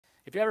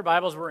If you have your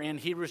Bibles, we're in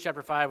Hebrews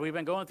chapter 5. We've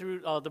been going through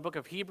the book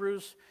of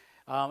Hebrews,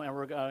 and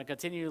we're going to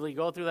continually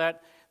go through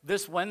that.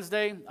 This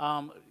Wednesday, is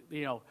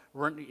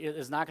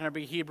not going to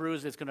be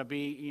Hebrews. It's going to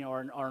be,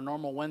 our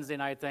normal Wednesday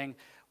night thing.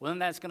 When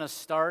that's going to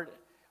start,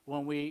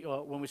 when we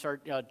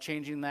start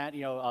changing that,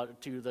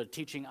 to the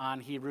teaching on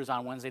Hebrews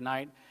on Wednesday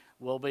night,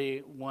 will be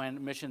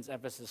when missions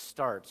emphasis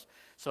starts.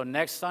 So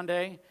next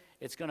Sunday,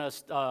 it's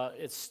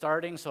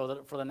starting. So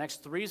that for the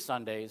next 3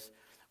 Sundays,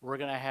 we're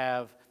going to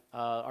have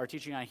our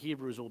teaching on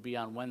Hebrews will be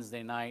on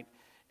Wednesday night,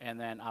 and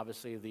then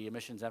obviously the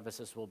missions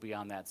emphasis will be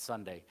on that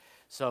Sunday.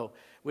 So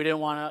we didn't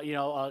want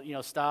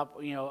to stop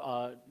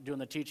doing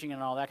the teaching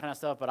and all that kind of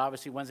stuff. But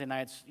obviously Wednesday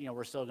nights,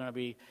 we're still going to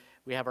be.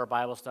 We have our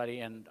Bible study,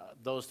 and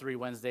those 3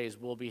 Wednesdays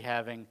we'll be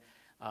having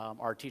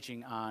our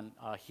teaching on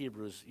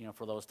Hebrews,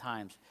 for those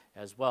times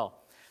as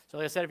well. So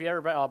like I said, if you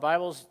have your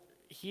Bibles,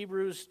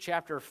 Hebrews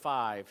chapter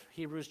 5.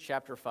 Hebrews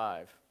chapter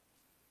 5.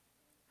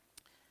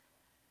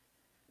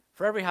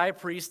 For every high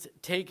priest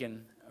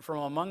taken from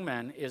among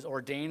men is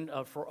ordained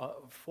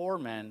for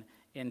men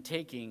in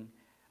taking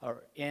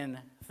or in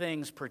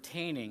things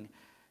pertaining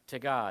to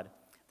God,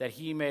 that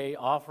he may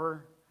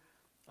offer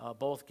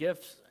both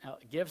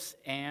gifts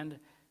and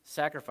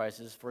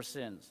sacrifices for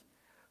sins.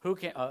 Who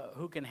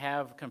can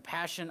have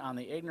compassion on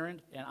the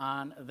ignorant and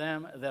on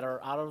them that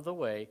are out of the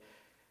way,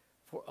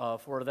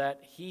 for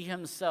that he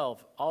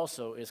himself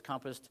also is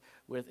compassed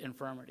with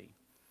infirmity.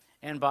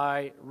 And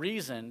by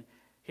reason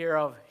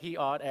hereof he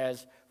ought,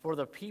 as for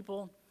the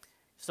people,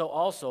 so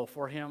also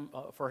for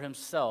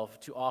himself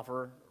to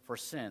offer for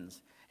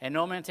sins. And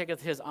no man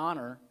taketh his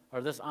honor,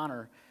 or this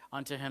honor,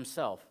 unto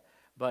himself,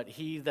 but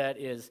he that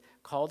is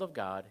called of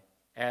God,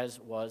 as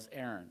was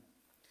Aaron.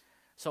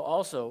 So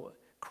also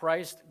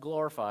Christ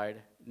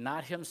glorified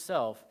not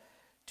himself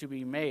to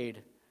be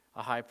made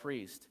a high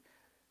priest,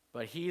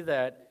 but he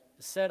that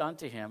said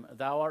unto him,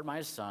 Thou art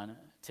my son,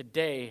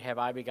 today have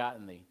I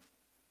begotten thee.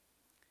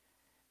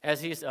 As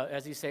he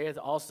saith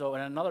also in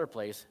another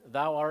place,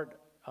 Thou art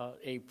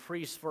a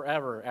priest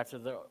forever after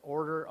the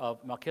order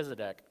of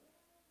Melchizedek,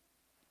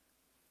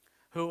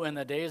 who in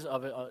the days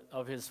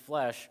of his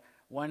flesh,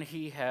 when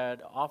he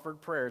had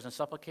offered prayers and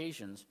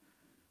supplications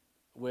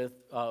with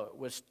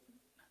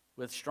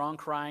strong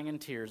crying and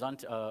tears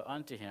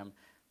unto him,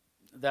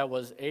 that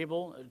was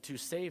able to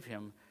save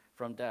him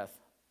from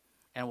death,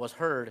 and was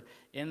heard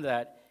in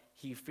that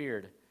he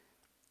feared.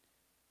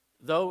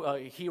 Though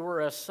he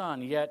were a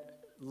son, yet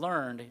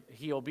learned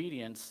he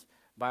obedience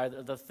by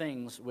the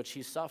things which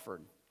he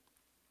suffered.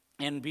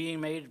 And being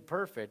made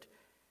perfect,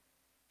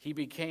 he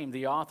became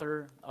the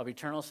author of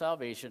eternal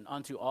salvation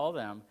unto all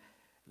them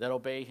that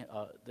obey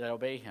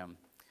him,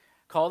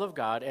 called of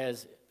God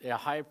as a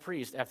high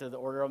priest after the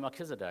order of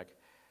Melchizedek,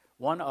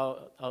 one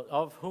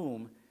of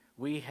whom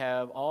we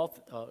have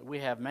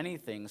many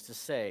things to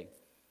say,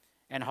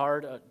 and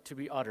hard to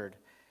be uttered,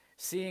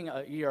 seeing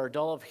ye are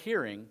dull of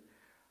hearing.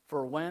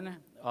 For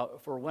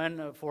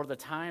the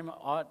time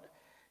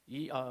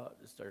ye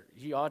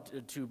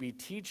ought to be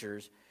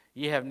teachers,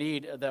 ye have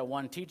need that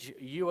one teach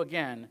you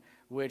again,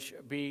 which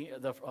be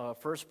the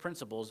first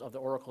principles of the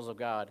oracles of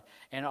God,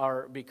 and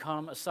are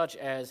become such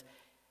as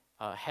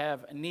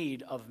have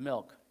need of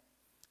milk,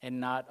 and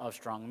not of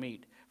strong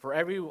meat. For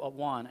every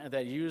one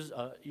that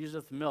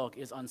useth milk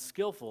is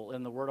unskillful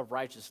in the word of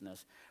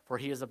righteousness, for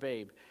he is a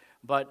babe.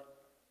 But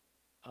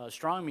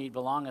strong meat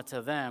belongeth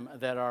to them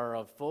that are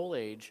of full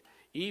age,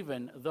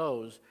 even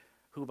those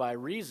who by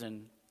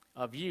reason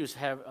of use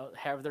have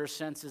their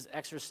senses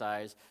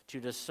exercised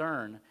to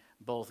discern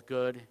both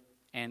good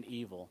and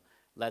evil.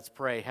 Let's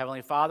pray.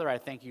 Heavenly Father, I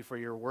thank you for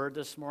your word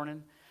this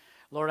morning.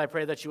 Lord, I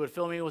pray that you would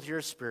fill me with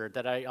your spirit,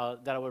 that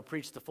I would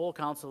preach the full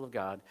counsel of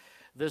God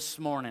this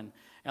morning.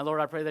 And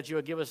Lord, I pray that you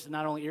would give us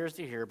not only ears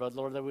to hear, but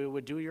Lord, that we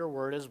would do your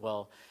word as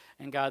well.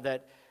 And God,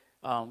 that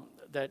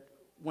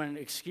when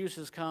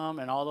excuses come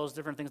and all those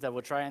different things that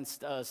would try and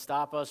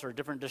stop us, or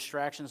different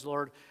distractions,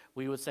 Lord,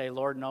 we would say,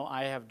 Lord, no,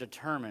 I have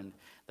determined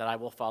that I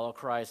will follow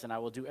Christ, and I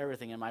will do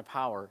everything in my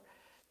power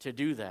to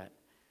do that.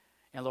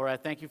 And Lord, I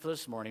thank you for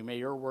this morning. May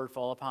your word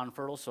fall upon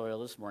fertile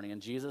soil this morning. In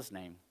Jesus'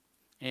 name,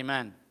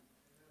 amen.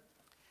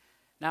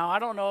 Now, I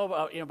don't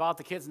know about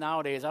the kids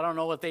nowadays. I don't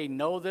know if they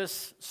know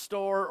this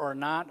store or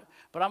not,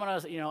 but I'm going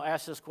to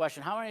ask this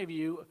question. How many of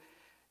you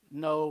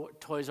know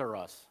Toys R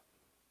Us?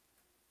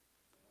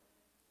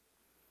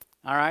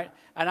 All right,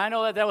 and I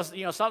know that was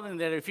something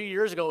that a few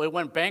years ago it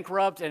went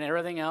bankrupt and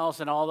everything else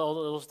and all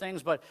those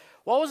things. But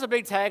what was the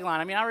big tagline?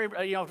 I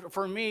mean,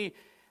 for me,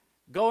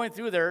 going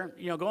through there,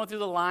 going through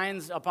the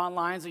lines upon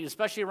lines,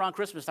 especially around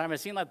Christmas time, it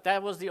seemed like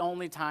that was the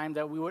only time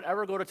that we would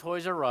ever go to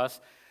Toys R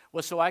Us,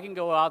 was so I can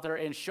go out there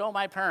and show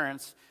my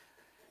parents,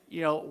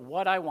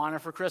 what I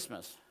wanted for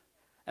Christmas.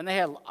 And they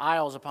had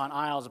aisles upon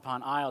aisles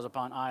upon aisles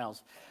upon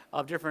aisles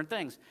of different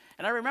things.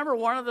 And I remember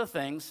one of the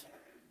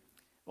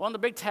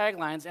big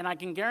taglines, and I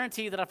can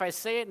guarantee that if I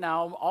say it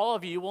now, all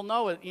of you will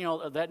know it,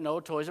 that know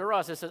Toys R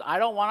Us. It says, I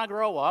don't want to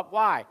grow up.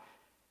 Why?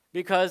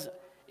 Because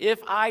if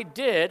I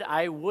did,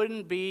 I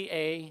wouldn't be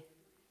a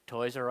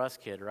Toys R Us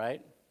kid,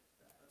 right?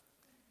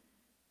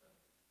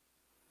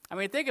 I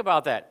mean, think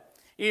about that.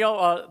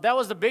 That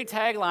was the big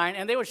tagline,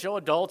 and they would show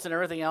adults and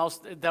everything else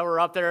that were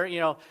up there,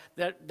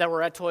 that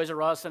were at Toys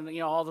R Us,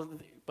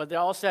 and, but they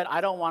all said,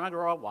 I don't want to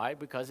grow up. Why?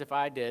 Because if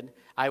I did,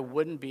 I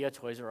wouldn't be a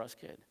Toys R Us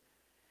kid.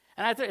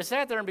 And I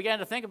sat there and began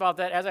to think about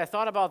that as I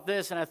thought about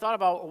this, and I thought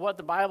about what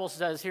the Bible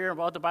says here and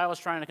what the Bible is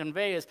trying to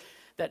convey is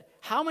that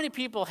how many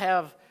people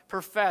have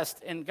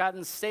professed and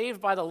gotten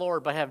saved by the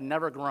Lord but have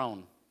never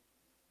grown?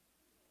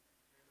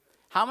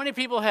 How many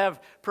people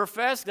have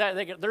professed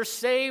that they're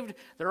saved,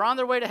 they're on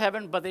their way to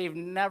heaven, but they've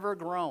never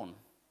grown?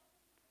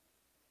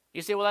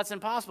 You say, well, that's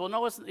impossible.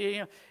 No, it's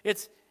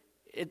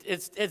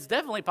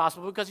definitely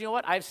possible because you know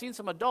what? I've seen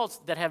some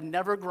adults that have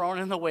never grown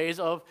in the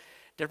ways of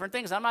different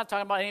things. I'm not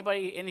talking about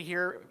anybody in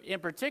here in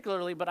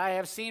particularly, but I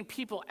have seen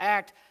people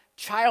act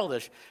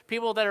childish.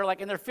 People that are like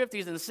in their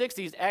 50s and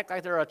 60s act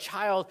like they're a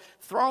child,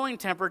 throwing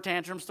temper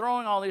tantrums,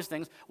 throwing all these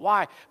things.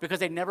 Why? Because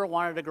they never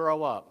wanted to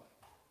grow up.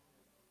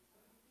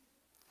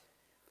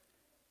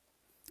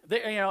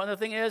 And the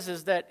thing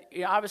is that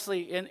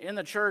obviously in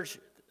the church,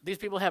 these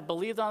people have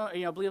believed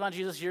on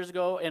Jesus years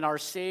ago and are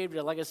saved,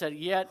 like I said,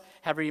 yet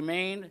have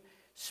remained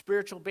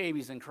spiritual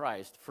babies in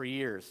Christ for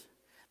years.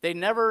 They've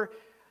never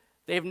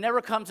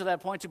come to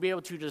that point to be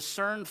able to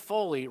discern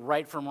fully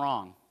right from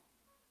wrong.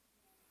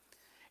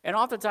 And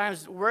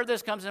oftentimes, where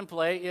this comes in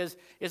play is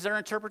their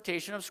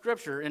interpretation of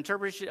Scripture,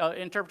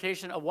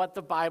 interpretation of what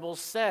the Bible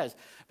says.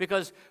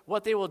 Because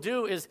what they will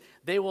do is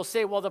they will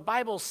say, well, the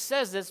Bible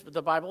says this, but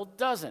the Bible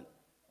doesn't.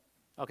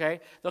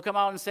 Okay? They'll come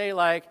out and say,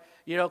 like,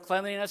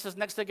 cleanliness is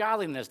next to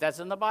godliness. That's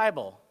in the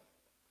Bible.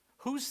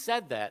 Who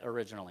said that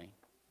originally?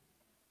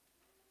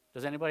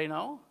 Does anybody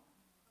know?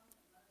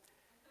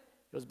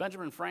 It was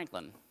Benjamin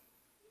Franklin.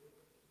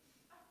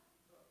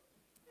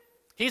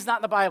 He's not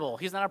in the Bible.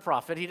 He's not a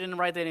prophet. He didn't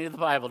write any of the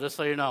Bible, just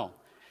so you know.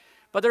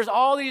 But there's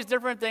all these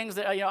different things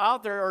that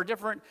out there, or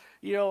different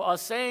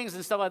sayings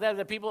and stuff like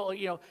that people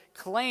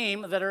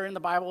claim that are in the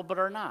Bible but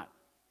are not.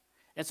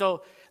 And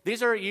so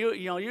these are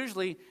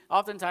usually,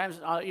 oftentimes,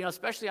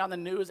 especially on the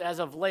news as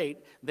of late,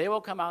 they will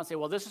come out and say,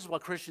 well, this is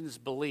what Christians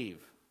believe.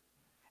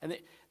 And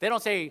they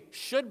don't say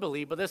should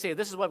believe, but they say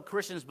this is what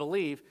Christians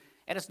believe,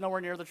 and it's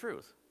nowhere near the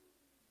truth.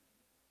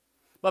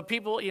 But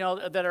people,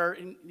 that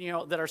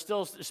are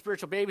still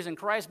spiritual babies in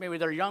Christ, maybe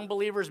they're young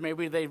believers,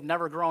 maybe they've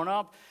never grown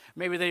up,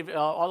 maybe they've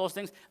all those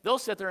things. They'll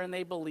sit there and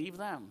they believe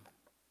them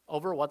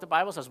over what the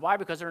Bible says. Why?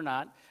 Because they're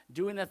not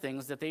doing the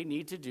things that they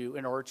need to do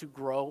in order to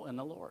grow in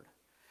the Lord.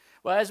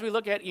 Well, as we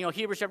look at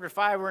Hebrews chapter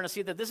 5, we're going to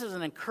see that this is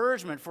an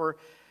encouragement for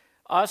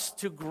us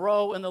to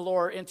grow in the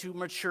Lord into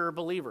mature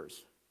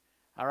believers.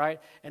 All right,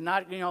 and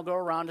not go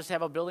around just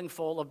have a building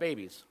full of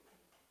babies.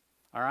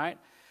 All right.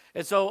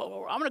 And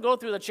so I'm going to go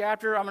through the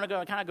chapter. I'm going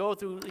to kind of go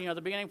through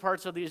the beginning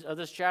parts of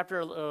this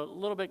chapter a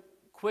little bit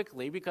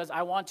quickly because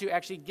I want to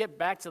actually get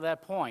back to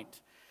that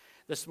point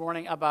this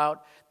morning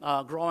about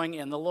growing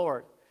in the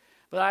Lord.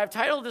 But I've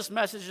titled this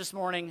message this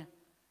morning,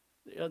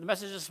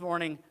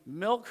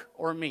 Milk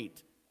or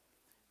Meat.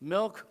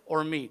 Milk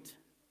or meat.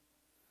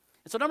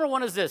 And so number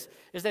one is this,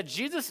 is that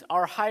Jesus,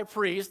 our high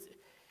priest,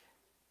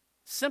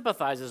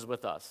 sympathizes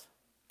with us.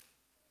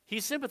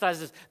 He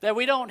sympathizes that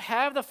we don't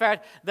have the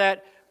fact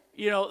that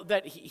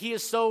that he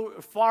is so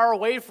far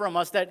away from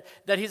us, that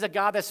he's a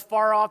God that's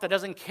far off, that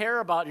doesn't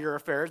care about your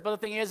affairs. But the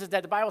thing is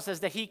that the Bible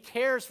says that he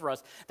cares for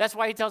us. That's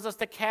why he tells us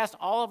to cast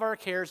all of our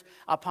cares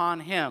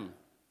upon him.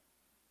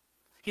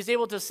 He's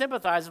able to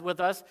sympathize with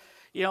us,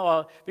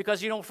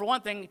 because, for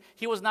one thing,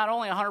 he was not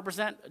only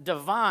 100%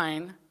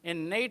 divine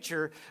in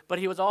nature, but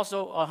he was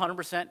also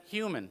 100%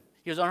 human.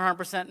 He was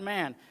 100%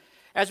 man.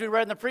 As we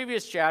read in the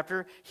previous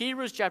chapter,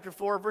 Hebrews chapter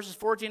 4, verses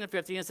 14 and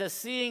 15, it says,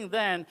 seeing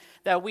then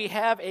that we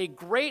have a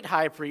great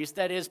high priest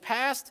that is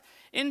passed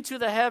into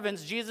the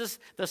heavens, Jesus,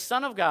 the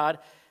Son of God,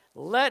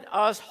 let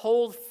us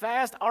hold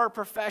fast our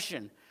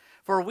profession.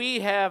 For we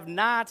have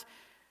not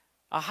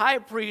a high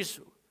priest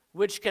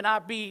which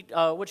cannot be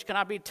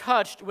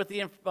touched with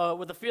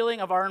the feeling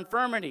of our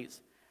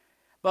infirmities,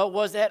 but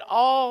was at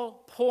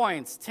all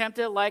points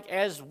tempted like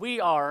as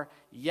we are,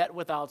 yet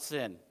without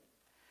sin.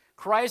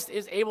 Christ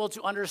is able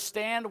to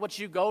understand what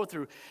you go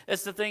through.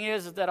 It's the thing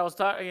is that I was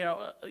talking,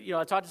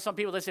 I talked to some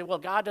people. They say, "Well,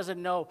 God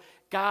doesn't know."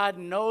 God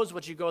knows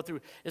what you go through.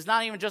 It's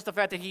not even just the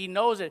fact that He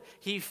knows it;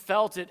 He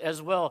felt it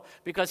as well,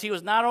 because He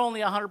was not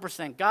only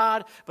 100%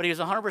 God, but He was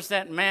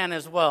 100% man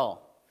as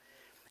well.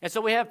 And so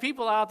we have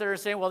people out there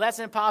saying, "Well, that's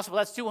impossible.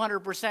 That's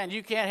 200%.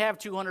 You can't have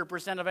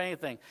 200% of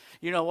anything."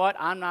 You know what?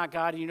 I'm not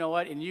God. You know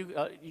what? And you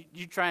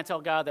try and tell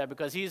God that,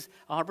 because He's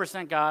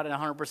 100% God and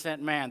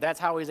 100% man. That's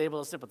how He's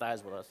able to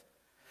sympathize with us.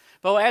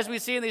 But as we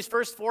see in these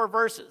first 4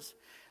 verses,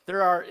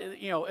 there are,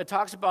 it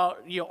talks about,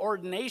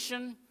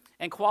 ordination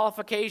and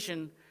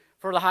qualification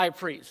for the high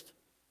priest.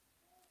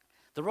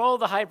 The role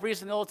of the high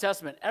priest in the Old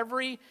Testament,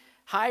 every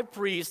high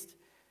priest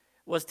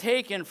was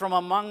taken from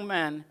among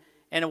men,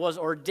 and it was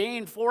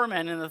ordained for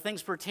men in the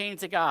things pertaining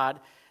to God,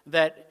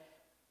 that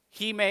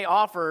he may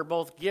offer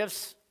both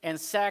gifts and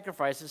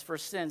sacrifices for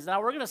sins.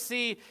 Now we're going to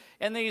see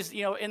in these,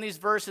 in these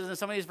verses, in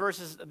some of these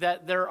verses,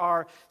 that there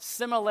are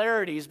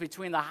similarities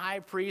between the high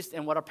priest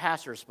and what a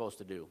pastor is supposed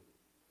to do.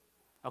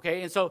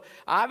 Okay, and so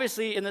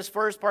obviously in this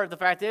first part, the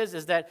fact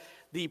is that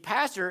the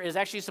pastor is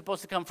actually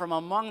supposed to come from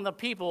among the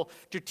people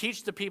to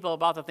teach the people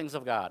about the things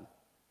of God.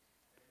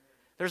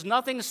 There's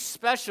nothing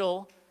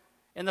special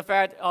in the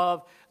fact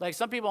of, like,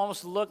 some people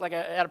almost look like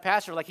at a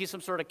pastor like he's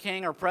some sort of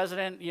king or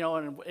president,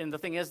 and the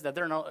thing is that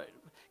they're no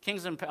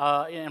kings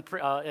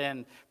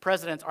and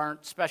presidents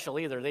aren't special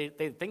either.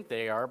 They think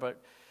they are,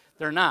 but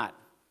they're not.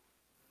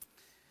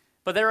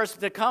 But there is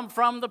to come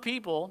from the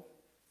people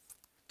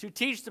to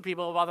teach the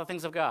people about the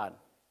things of God.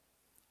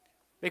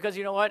 Because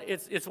you know what?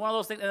 It's one of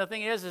those things, and the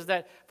thing is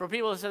that for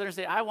people to sit there and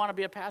say, I want to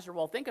be a pastor,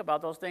 well, think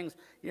about those things,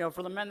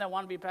 for the men that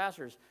want to be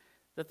pastors.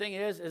 The thing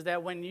is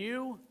that when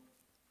you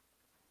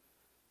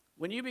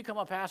become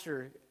a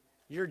pastor,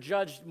 you're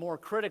judged more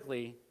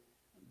critically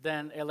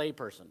than a lay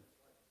person.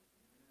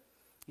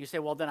 You say,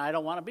 well, then I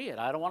don't want to be it.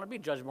 I don't want to be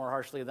judged more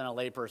harshly than a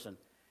lay person.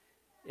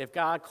 If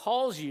God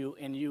calls you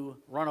and you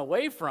run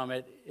away from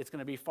it, it's going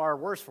to be far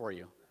worse for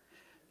you.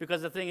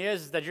 Because the thing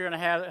is that you're going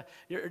to have,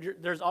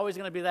 there's always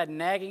going to be that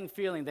nagging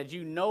feeling that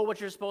you know what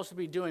you're supposed to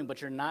be doing,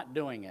 but you're not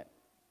doing it.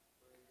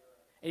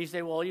 And you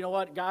say, well, you know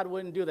what? God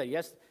wouldn't do that.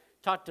 Yes,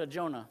 talk to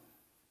Jonah.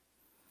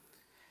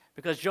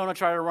 Because Jonah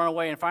tried to run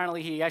away, and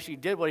finally he actually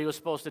did what he was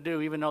supposed to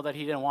do, even though that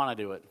he didn't want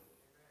to do it.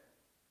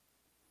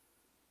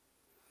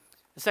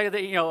 The second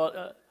thing,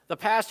 the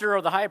pastor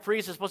or the high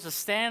priest is supposed to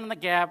stand in the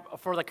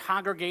gap for the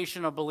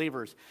congregation of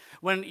believers.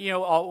 When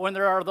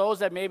there are those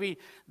that maybe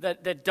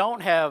that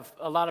don't have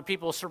a lot of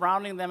people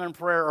surrounding them in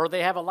prayer, or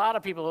they have a lot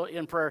of people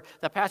in prayer,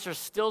 the pastor is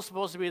still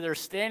supposed to be there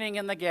standing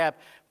in the gap,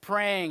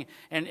 praying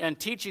and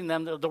teaching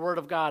them the word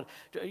of God,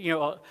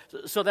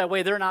 so that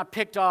way they're not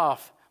picked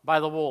off by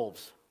the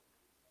wolves.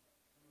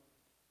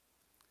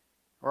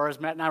 Or as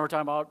Matt and I were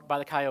talking about, by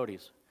the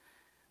coyotes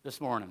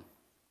this morning.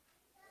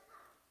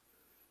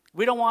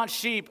 We don't want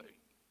sheep,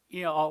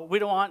 we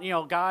don't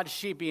want, God's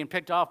sheep being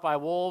picked off by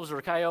wolves or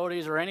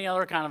coyotes or any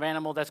other kind of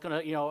animal that's going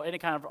to, any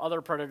kind of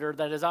other predator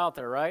that is out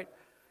there, right?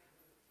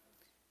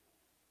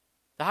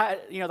 The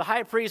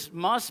high priest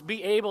must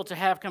be able to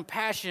have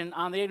compassion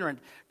on the ignorant.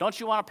 Don't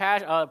you want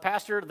a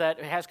pastor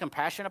that has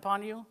compassion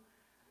upon you?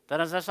 That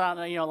doesn't sound,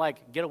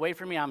 like, get away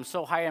from me, I'm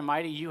so high and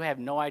mighty, you have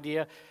no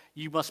idea,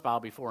 you must bow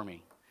before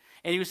me.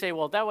 And you say,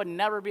 well, that would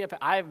never be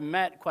I've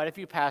met quite a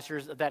few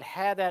pastors that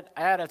had that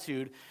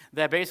attitude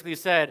that basically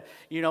said,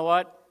 you know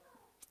what?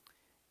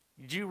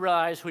 Do you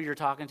realize who you're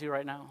talking to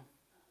right now?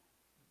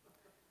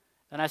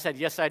 And I said,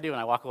 yes, I do, and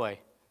I walk away.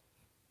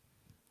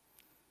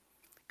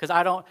 Because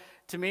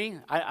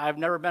I've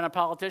never been a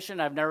politician.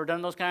 I've never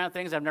done those kind of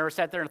things. I've never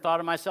sat there and thought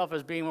of myself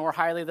as being more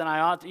highly than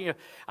I ought to.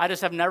 I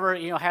just have never,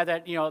 had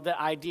that,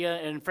 that idea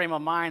and frame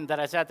of mind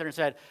that I sat there and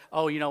said,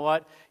 oh, you know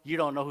what? You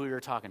don't know who you're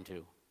talking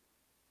to.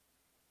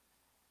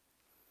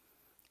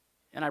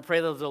 And I pray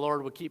that the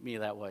Lord would keep me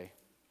that way.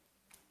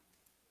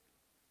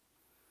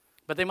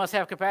 But they must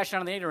have compassion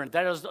on the ignorant.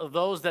 That is,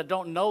 those that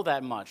don't know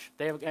that much.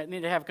 They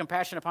need to have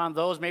compassion upon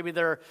those. Maybe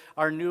there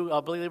are new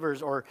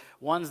believers or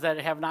ones that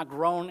have not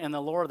grown in the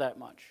Lord that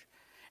much.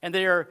 And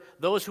they are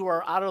those who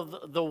are out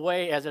of the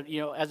way, as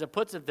it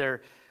puts it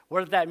there.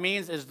 What that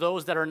means is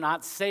those that are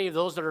not saved,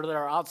 those that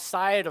are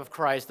outside of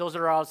Christ, those that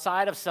are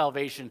outside of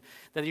salvation,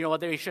 that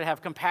they should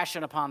have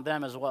compassion upon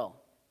them as well.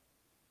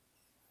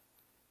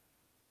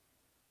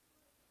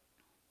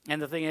 And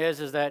the thing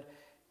is that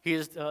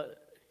it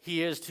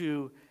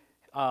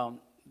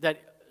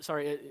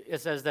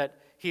says that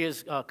he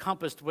is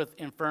compassed with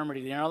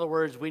infirmity. In other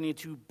words, we need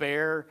to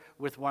bear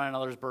with one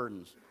another's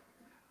burdens.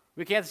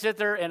 We can't sit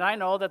there, and I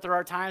know that there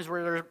are times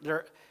where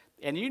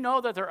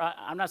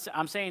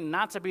I'm saying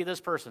not to be this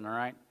person, all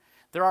right?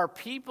 There are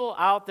people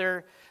out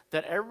there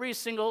that every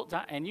single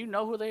time, and you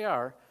know who they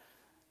are,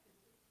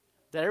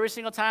 that every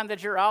single time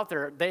that you're out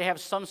there, they have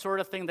some sort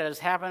of thing that has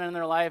happened in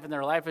their life, and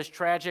their life is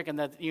tragic, and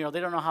that they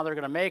don't know how they're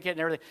going to make it, and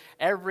everything.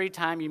 Every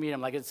time you meet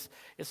them, like it's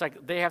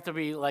like they have to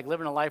be like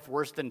living a life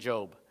worse than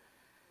Job.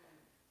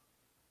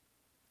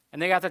 And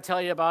they got to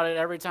tell you about it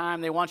every time.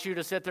 They want you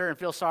to sit there and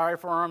feel sorry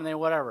for them, and then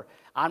whatever.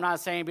 I'm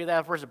not saying be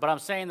that person, but I'm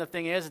saying the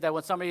thing is that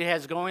when somebody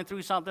is going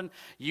through something,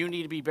 you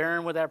need to be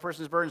bearing with that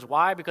person's burdens.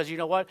 Why? Because you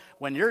know what?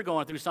 When you're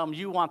going through something,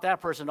 you want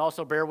that person to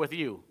also bear with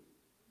you.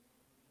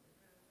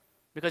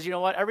 Because you know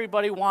what?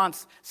 Everybody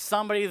wants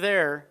somebody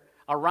there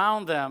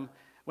around them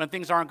when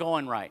things aren't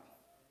going right.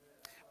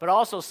 But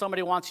also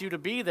somebody wants you to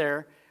be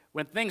there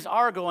when things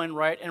are going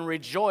right and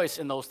rejoice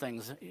in those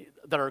things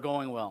that are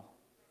going well.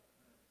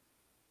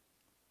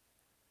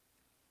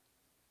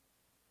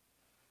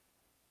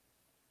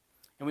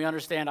 And we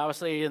understand,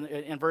 obviously,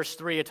 in verse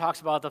 3, it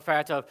talks about the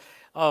fact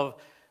of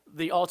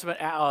the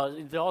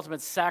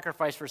ultimate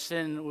sacrifice for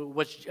sin,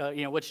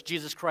 which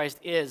Jesus Christ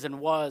is and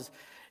was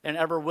and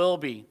ever will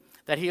be.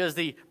 That he is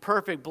the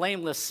perfect,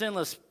 blameless,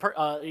 sinless,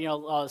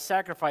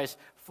 sacrifice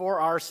for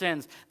our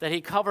sins. That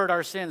he covered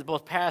our sins,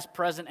 both past,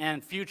 present,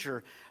 and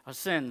future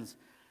sins.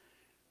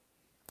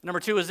 Number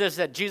two is this,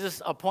 that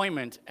Jesus'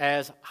 appointment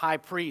as high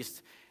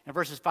priest in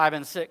verses 5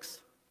 and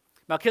 6.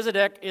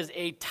 Melchizedek is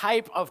a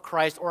type of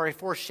Christ or a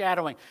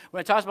foreshadowing.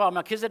 When it talks about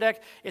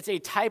Melchizedek, it's a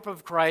type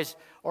of Christ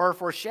or a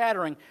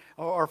foreshadowing.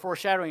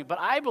 But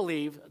I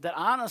believe that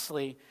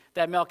honestly,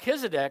 that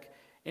Melchizedek,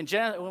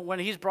 when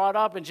he's brought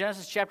up in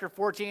Genesis chapter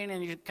 14,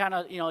 and you kind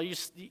of,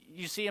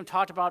 you see him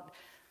talked about,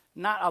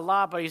 not a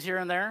lot, but he's here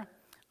and there.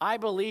 I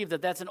believe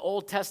that that's an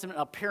Old Testament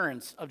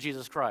appearance of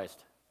Jesus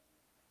Christ.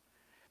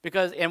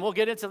 Because, and we'll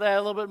get into that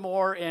a little bit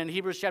more in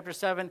Hebrews chapter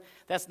 7,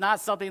 that's not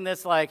something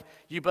that's like,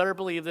 you better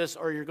believe this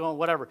or you're going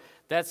whatever.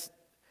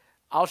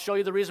 I'll show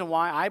you the reason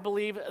why I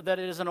believe that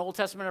it is an Old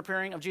Testament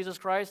appearing of Jesus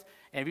Christ.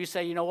 And if you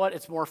say, you know what,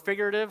 it's more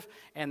figurative,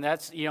 and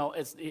that's,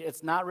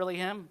 it's not really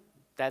him,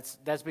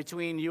 that's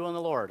between you and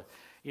the Lord.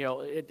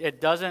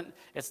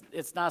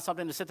 It's not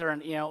something to sit there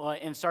and,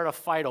 and start a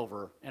fight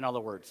over, in other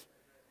words.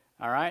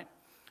 All right?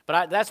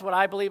 But that's what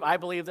I believe. I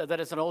believe that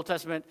it's an Old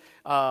Testament,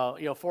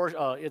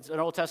 it's an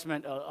Old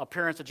Testament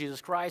appearance of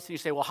Jesus Christ. And you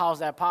say, well, how is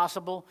that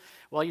possible?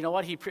 Well, you know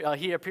what? He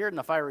appeared in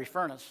the fiery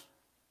furnace.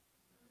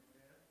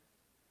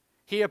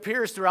 He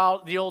appears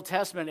throughout the Old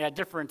Testament at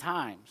different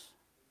times,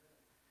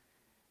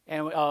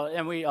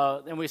 and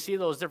we see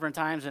those different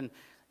times. And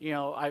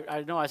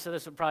I know I said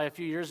this probably a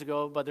few years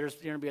ago, but there's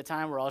going to be a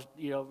time where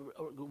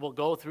we'll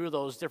go through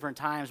those different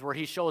times where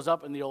he shows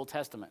up in the Old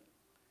Testament.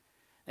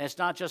 And it's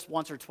not just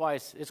once or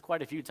twice, it's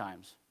quite a few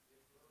times.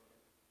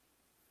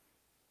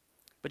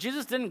 But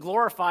Jesus didn't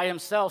glorify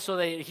himself so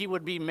that he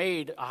would be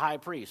made a high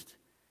priest.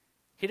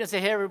 He didn't say,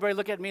 hey, everybody,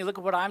 look at me, look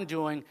at what I'm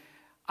doing.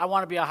 I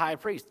want to be a high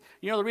priest.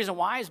 The reason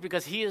why is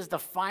because he is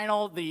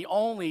the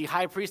only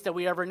high priest that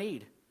we ever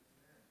need.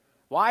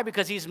 Why?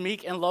 Because he's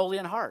meek and lowly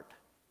in heart.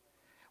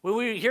 When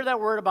we hear that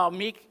word about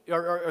meek,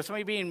 or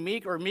somebody being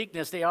meek or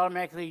meekness, they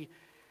automatically,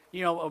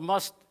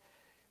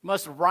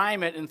 must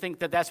rhyme it and think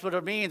that that's what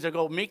it means. They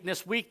go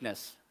meekness,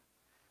 weakness.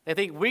 They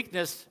think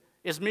weakness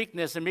is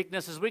meekness and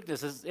meekness is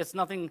weakness. It's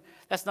nothing.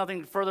 That's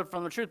nothing further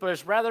from the truth. But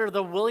it's rather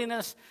the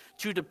willingness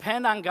to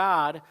depend on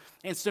God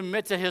and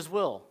submit to His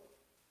will.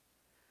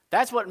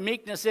 That's what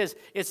meekness is.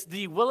 It's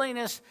the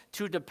willingness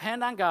to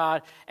depend on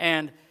God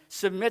and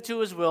submit to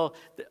His will.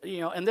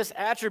 And this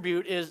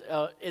attribute is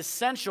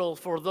essential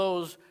for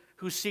those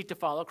who seek to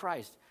follow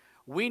Christ.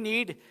 If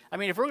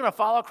we're going to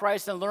follow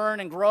Christ and learn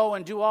and grow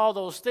and do all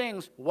those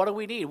things, what do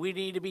we need? We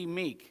need to be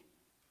meek.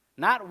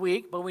 Not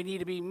weak, but we need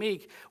to be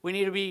meek. We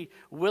need to be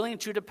willing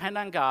to depend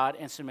on God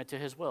and submit to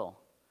His will.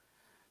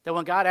 That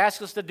when God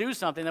asks us to do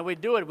something, that we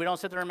do it. We don't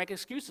sit there and make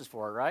excuses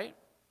for it, right?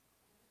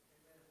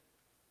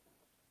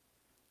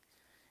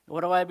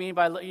 What do I mean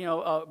by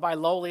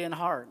lowly in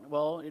heart?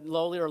 Well,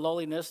 lowly or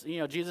lowliness,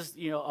 Jesus,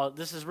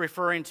 this is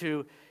referring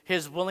to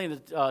his willingness,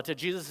 to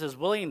Jesus'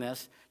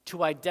 willingness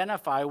to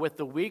identify with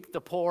the weak, the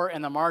poor,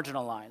 and the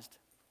marginalized.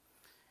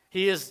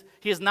 He is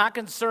not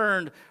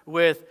concerned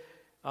with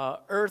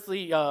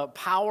earthly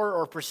power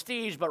or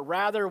prestige, but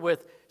rather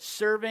with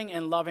serving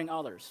and loving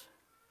others.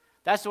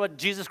 That's what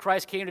Jesus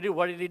Christ came to do.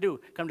 What did he do?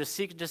 Come to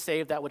seek and to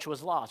save that which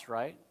was lost,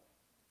 right?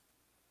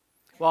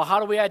 Well,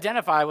 how do we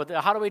identify with it?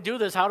 How do we do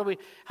this? How do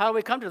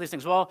we come to these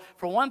things? Well,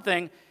 for one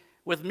thing,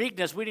 with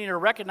meekness, we need to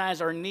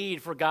recognize our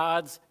need for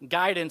God's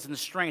guidance and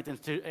strength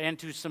and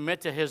to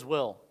submit to His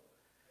will.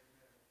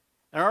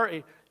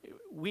 And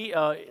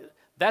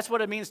that's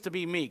what it means to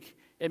be meek.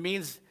 It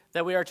means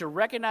that we are to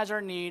recognize our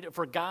need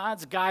for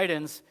God's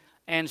guidance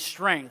and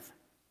strength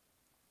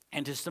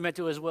and to submit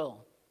to His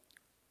will.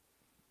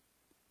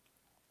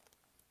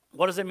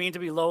 What does it mean to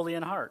be lowly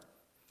in heart?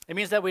 It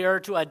means that we are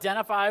to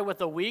identify with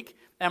the weak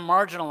and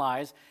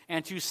marginalized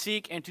and to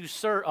seek to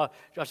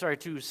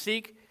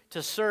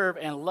serve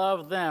and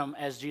love them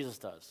as Jesus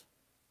does.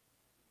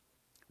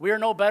 We are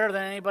no better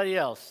than anybody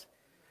else.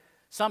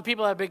 Some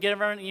people have been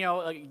given,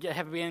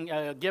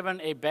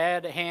 given a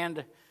bad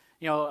hand,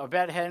 a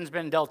bad hand's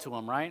been dealt to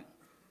them, right?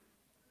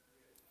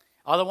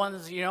 Other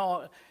ones,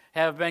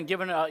 have been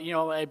given,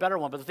 a better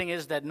one. But the thing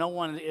is that no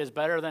one is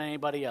better than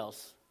anybody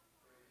else.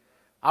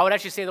 I would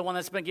actually say the one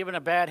that's been given a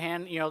bad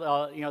hand,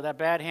 that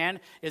bad hand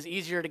is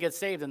easier to get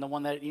saved than the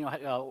one that,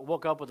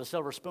 woke up with a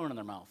silver spoon in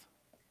their mouth.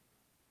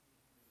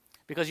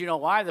 Because you know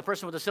why? The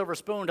person with the silver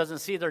spoon doesn't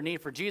see their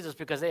need for Jesus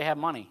because they have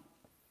money.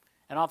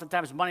 And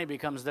oftentimes money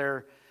becomes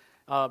their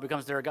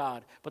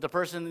God. But the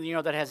person,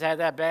 that has had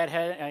that bad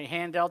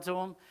hand dealt to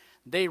them,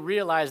 they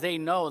realize, they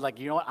know,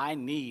 I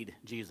need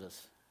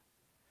Jesus.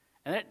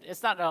 And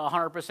it's not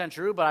 100%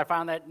 true, but I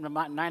found that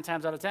 9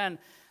 times out of 10,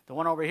 the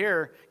one over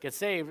here gets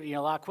saved, a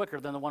lot quicker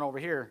than the one over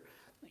here,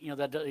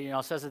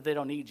 that says that they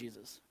don't need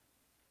Jesus.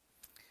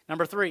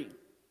 Number 3,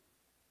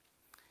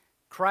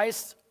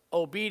 Christ's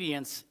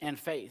obedience and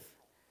faith.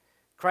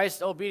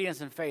 Christ's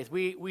obedience and faith.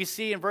 We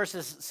see in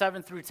verses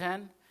 7 through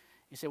 10,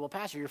 you say, well,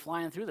 Pastor, you're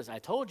flying through this. I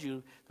told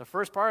you the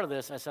first part of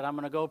this, I said, I'm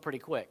going to go pretty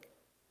quick.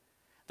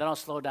 Then I'll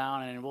slow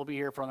down, and we'll be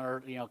here for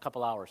another,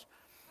 couple hours.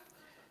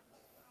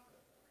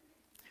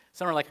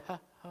 Some are like,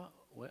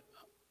 what?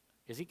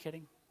 Is he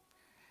kidding?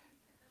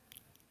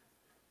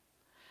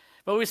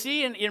 But we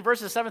see in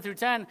verses 7 through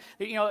 10,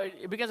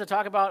 it begins to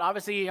talk about,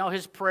 obviously,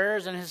 his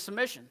prayers and his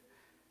submission.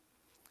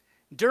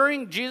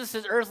 During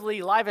Jesus'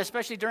 earthly life,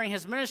 especially during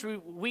his ministry,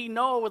 we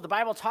know what the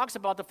Bible talks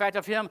about, the fact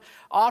of him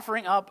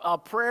offering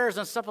up prayers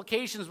and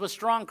supplications with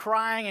strong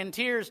crying and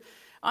tears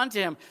unto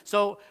him.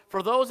 So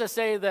for those that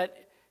say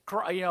that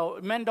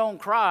men don't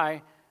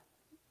cry,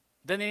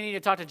 then they need to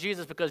talk to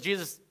Jesus, because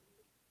Jesus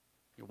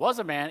was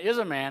a man, is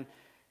a man,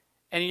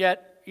 and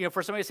yet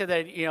for somebody to say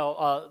that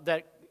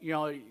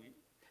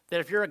that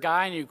if you're a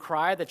guy and you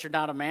cry that you're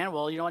not a man,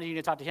 well, you need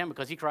to talk to him,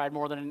 because he cried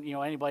more than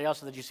anybody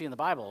else that you see in the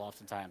Bible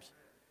oftentimes.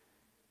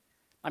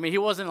 I mean, he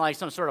wasn't like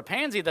some sort of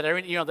pansy that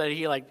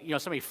he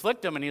somebody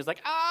flicked him and he was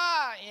like,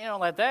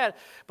 like that.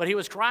 But he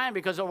was crying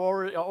because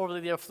over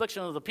the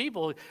affliction of the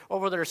people,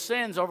 over their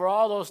sins, over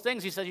all those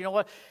things. He said, you know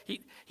what?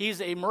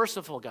 He's a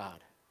merciful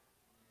God.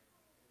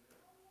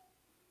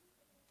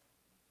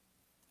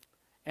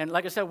 And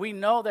like I said, we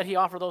know that he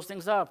offered those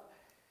things up.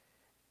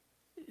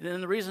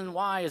 And the reason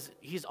why is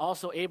he's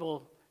also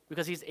able,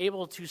 because he's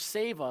able to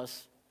save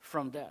us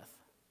from death.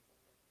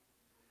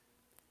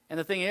 And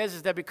the thing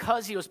is that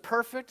because he was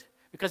perfect,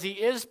 because he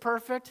is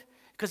perfect,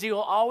 because he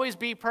will always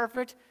be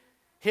perfect,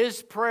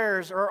 his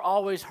prayers are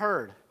always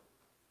heard.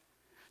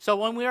 So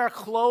when we are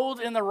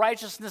clothed in the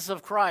righteousness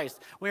of Christ,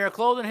 we are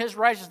clothed in his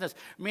righteousness,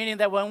 meaning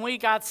that when we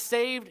got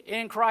saved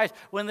in Christ,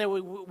 when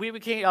we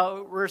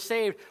were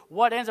saved,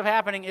 what ends up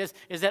happening is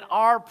that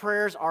our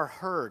prayers are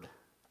heard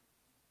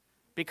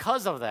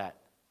because of that.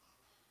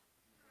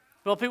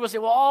 Well, people say,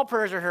 well, all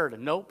prayers are heard.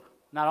 Nope,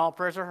 not all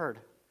prayers are heard.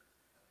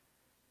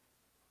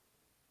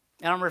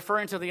 And I'm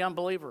referring to the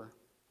unbeliever.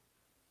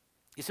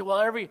 You say,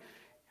 well,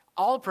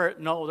 all prayer,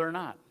 no, they're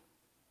not.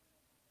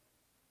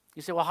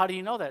 You say, well, how do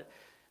you know that?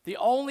 The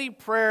only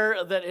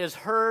prayer that is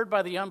heard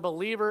by the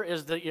unbeliever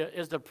is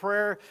the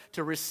prayer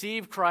to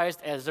receive Christ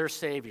as their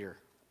Savior.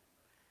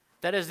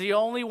 That is the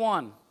only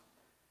one.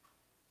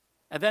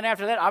 And then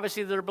after that,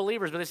 obviously they're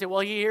believers, but they say,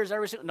 well, he hears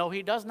every single. No,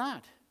 he does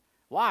not.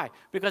 Why?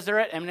 Because they're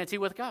at enmity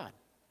with God.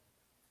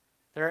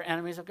 They're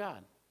enemies of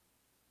God.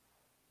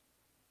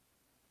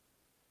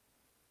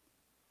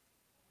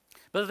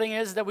 But the thing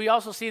is that we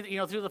also see,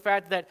 through the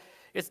fact that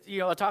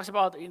it talks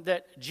about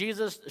that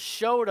Jesus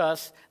showed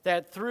us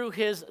that through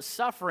his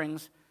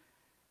sufferings,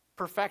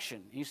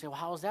 perfection. And you say, well,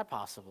 how is that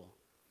possible?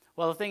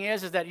 Well, the thing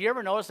is that you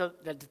ever notice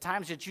that the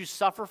times that you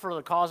suffer for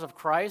the cause of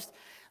Christ,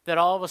 that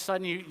all of a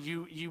sudden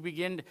you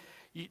begin,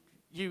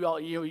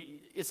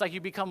 it's like you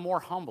become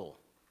more humble,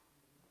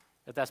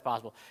 if that's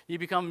possible. You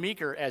become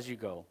meeker as you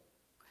go.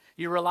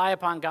 You rely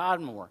upon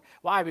God more.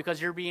 Why?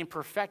 Because you're being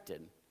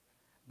perfected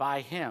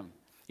by him.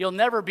 You'll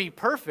never be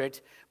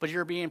perfect, but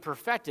you're being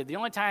perfected. The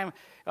only time,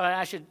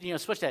 I should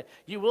switch that,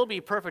 you will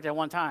be perfect at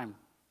one time,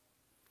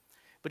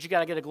 but you got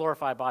to get a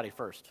glorified body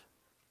first.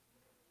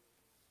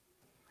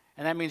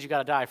 And that means you got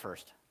to die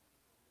first.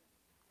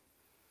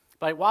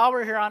 But while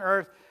we're here on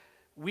earth,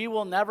 we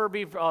will never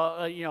be,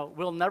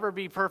 we'll never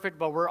be perfect,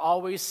 but we're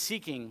always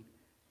seeking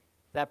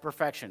that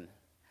perfection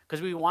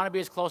because we want to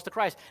be as close to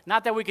Christ.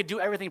 Not that we could do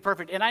everything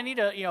perfect. And I need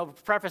to,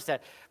 preface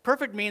that.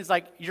 Perfect means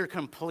like you're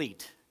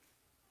complete.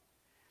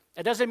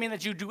 It doesn't mean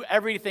that you do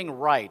everything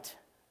right.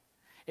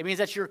 It means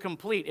that you're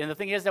complete. And the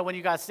thing is that when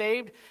you got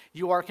saved,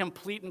 you are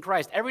complete in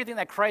Christ. Everything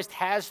that Christ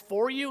has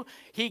for you,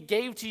 he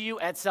gave to you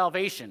at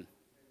salvation.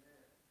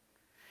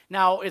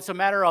 Now, it's a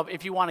matter of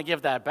if you want to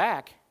give that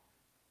back.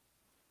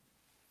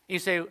 You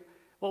say,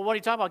 well, what are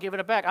you talking about giving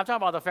it back? I'm talking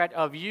about the fact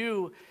of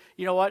you,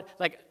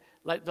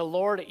 like the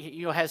Lord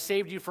has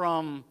saved you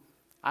from,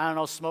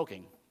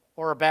 smoking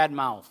or a bad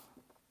mouth.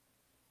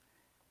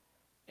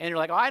 And you're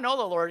like, oh, I know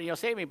the Lord,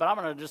 saved me, but I'm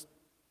going to just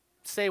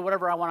say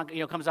whatever I want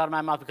to, comes out of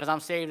my mouth because I'm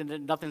saved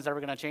and nothing's ever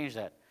going to change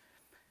that.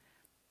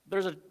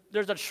 There's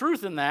a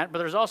truth in that, but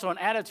there's also an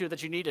attitude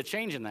that you need to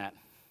change in that.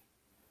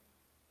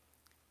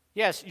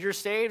 Yes, you're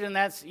saved and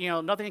that's,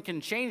 nothing can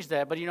change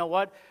that, but you know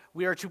what?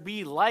 We are to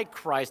be like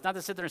Christ, not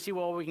to sit there and see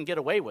what we can get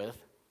away with.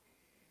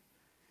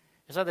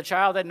 It's like the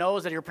child that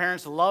knows that your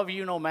parents love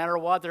you no matter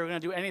what. They're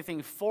going to do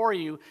anything for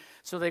you,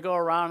 so they go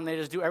around and they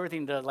just do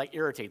everything to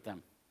irritate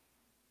them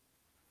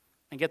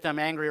and get them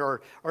angry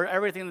or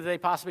everything that they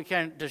possibly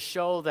can to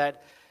show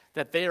that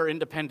they are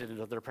independent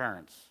of their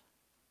parents.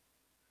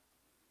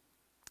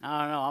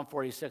 I don't know, I'm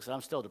 46, and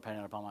I'm still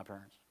dependent upon my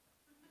parents.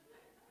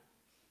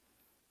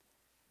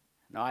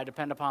 No, I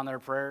depend upon their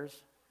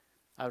prayers.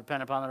 I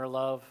depend upon their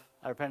love.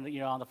 I depend,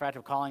 on the fact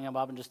of calling them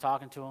up and just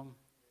talking to them.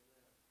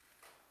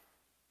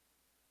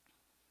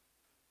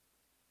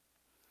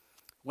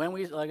 When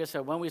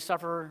we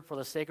suffer for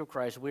the sake of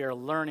Christ, we are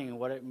learning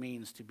what it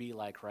means to be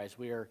like Christ.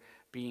 We are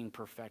being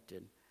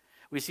perfected.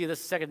 We see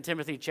this 2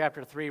 Timothy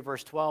chapter 3,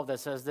 verse 12 that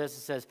says this.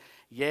 It says,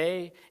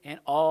 yea, and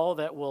all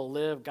that will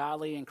live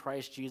godly in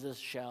Christ Jesus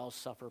shall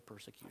suffer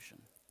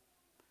persecution.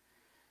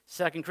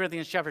 2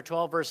 Corinthians chapter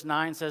 12, verse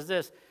 9 says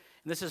this.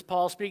 And this is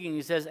Paul speaking.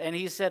 He says, and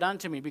he said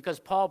unto me, because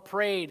Paul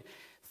prayed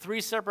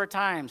 3 separate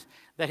times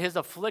that his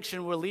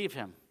affliction would leave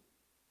him.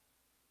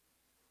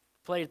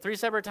 Prayed 3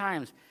 separate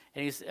times.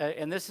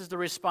 And this is the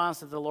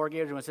response that the Lord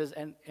gave to him. It says,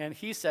 and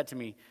he said to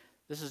me,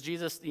 This is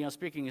Jesus,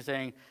 speaking and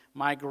saying,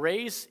 "My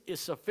grace is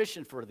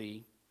sufficient for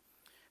thee,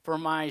 for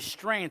my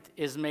strength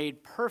is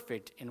made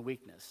perfect in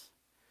weakness."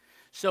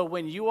 So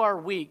when you are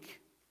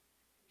weak,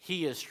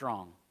 he is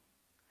strong.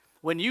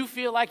 When you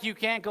feel like you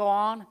can't go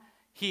on,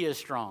 he is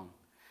strong.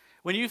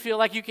 When you feel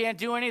like you can't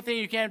do anything,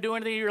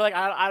 you're like,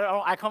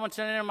 I come to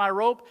the end of my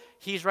rope,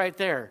 he's right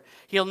there.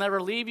 He'll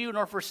never leave you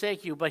nor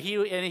forsake you, but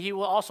he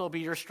will also be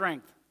your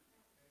strength.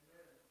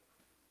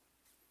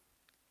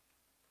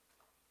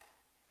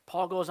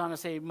 Paul goes on to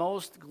say,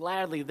 "Most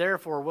gladly,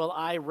 therefore, will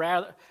I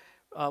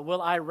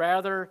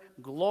rather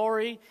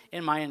glory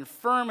in my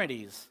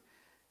infirmities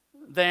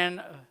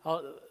than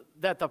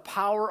that the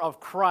power of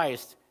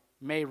Christ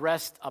may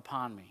rest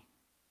upon me."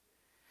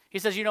 He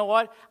says, you know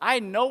what?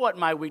 I know what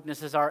my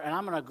weaknesses are, and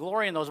I'm going to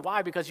glory in those.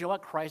 Why? Because you know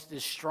what? Christ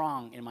is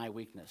strong in my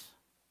weakness.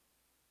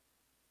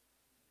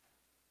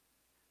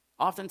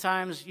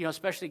 Oftentimes,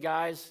 especially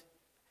guys,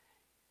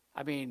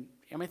 I mean,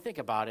 think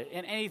about it.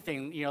 In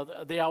anything,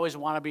 they always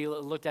want to be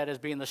looked at as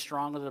being the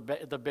stronger,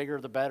 the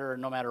bigger, the better,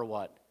 no matter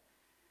what.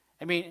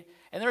 I mean,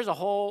 and there's a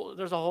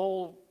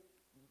whole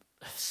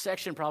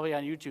section probably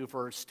on YouTube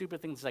for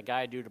stupid things that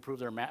guys do to prove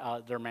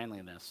their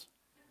manliness.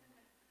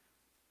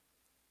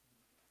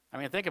 I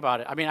mean, think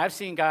about it. I mean, I've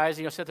seen guys,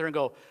 sit there and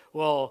go,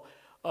 well,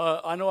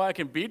 I know I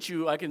can beat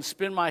you. I can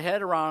spin my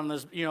head around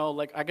this,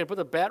 like I can put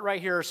the bat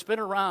right here, spin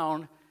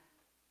around,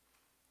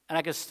 and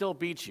I can still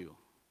beat you.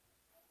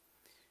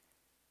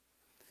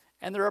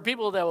 And there are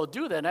people that will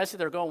do that, and I sit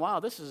there going, wow,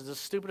 this is the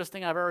stupidest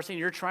thing I've ever seen.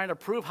 You're trying to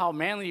prove how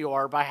manly you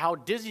are by how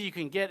dizzy you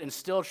can get and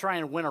still try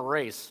and win a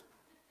race.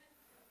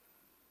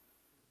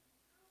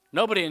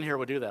 Nobody in here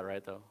would do that,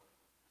 right, though?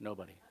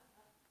 Nobody.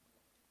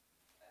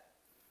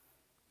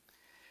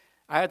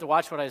 I have to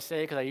watch what I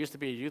say because I used to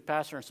be a youth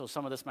pastor, and so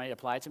some of this might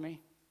apply to me.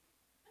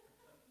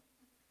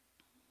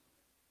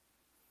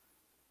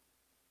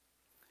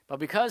 But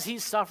because he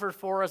suffered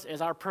for us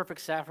as our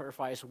perfect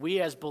sacrifice, we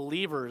as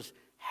believers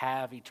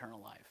have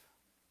eternal life.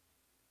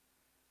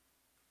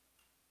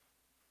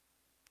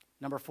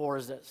 Number 4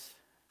 is this,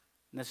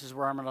 and this is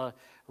where I'm going to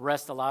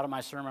rest a lot of my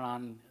sermon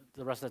on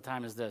the rest of the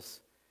time, is this: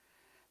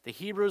 the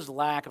Hebrews'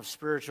 lack of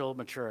spiritual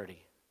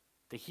maturity.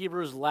 The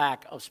Hebrews'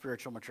 lack of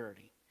spiritual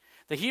maturity.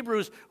 The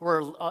Hebrews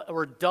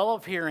were dull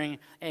of hearing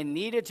and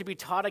needed to be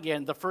taught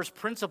again the first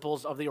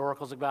principles of the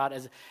oracles of God,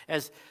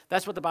 as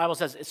that's what the Bible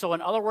says. So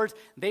in other words,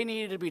 they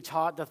needed to be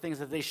taught the things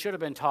that they should have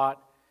been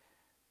taught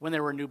when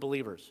they were new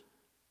believers.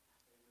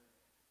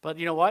 But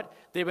you know what?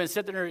 They've been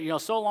sitting there,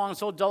 so long,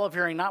 so dull of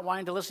hearing, not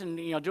wanting to listen,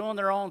 doing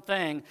their own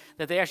thing,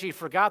 that they actually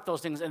forgot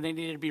those things and they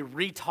needed to be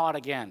retaught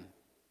again.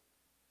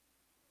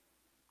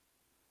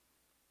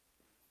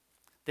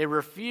 They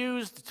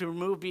refused to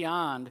move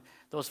beyond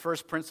those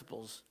first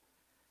principles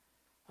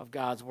of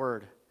God's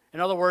word. In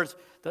other words,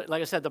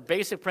 like I said, the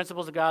basic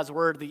principles of God's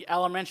word, the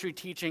elementary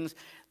teachings,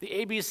 the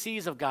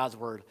ABCs of God's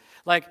word.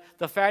 Like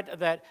the fact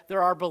that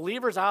there are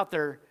believers out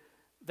there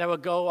that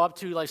would go up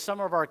to like some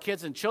of our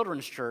kids in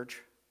children's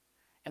church,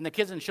 and the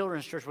kids in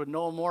children's church would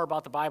know more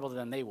about the Bible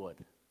than they would,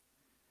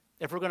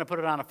 if we're going to put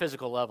it on a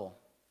physical level.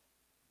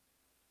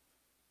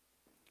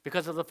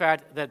 Because of the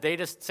fact that they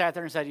just sat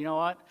there and said, you know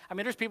what? I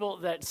mean, there's people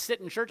that sit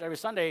in church every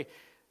Sunday,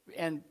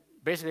 and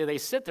basically they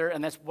sit there,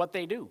 and that's what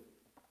they do.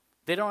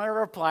 They don't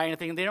ever apply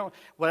anything. They don't,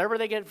 whatever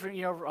they get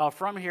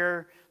from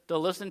here,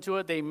 they'll listen to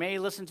it. They may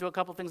listen to a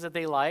couple things that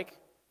they like,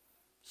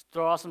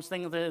 throw out some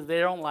things that they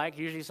don't like,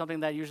 usually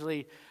something that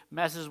usually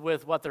messes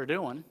with what they're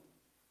doing.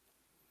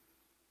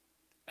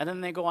 And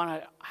then they go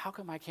on, how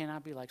come I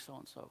cannot be like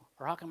so-and-so?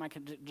 Or how come I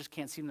just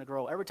can't seem to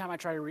grow? Every time I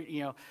try to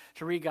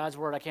read God's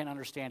word, I can't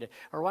understand it.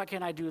 Or why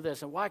can't I do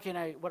this? And why can't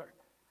I, what?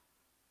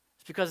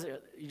 It's because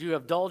you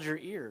have dulled your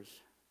ears.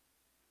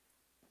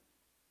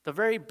 The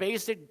very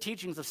basic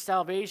teachings of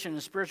salvation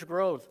and spiritual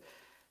growth,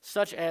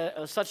 such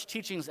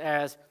teachings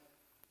as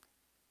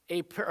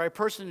a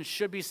person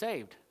should be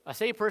saved. A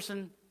saved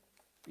person,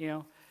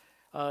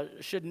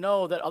 should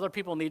know that other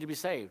people need to be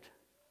saved.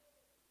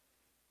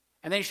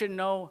 And they should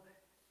know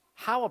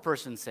how a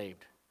person's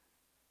saved.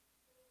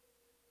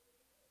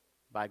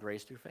 By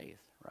grace through faith,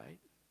 right?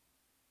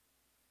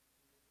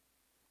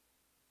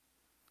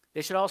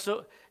 They should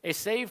also, a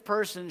saved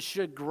person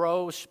should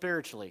grow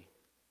spiritually.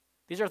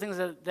 These are things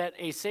that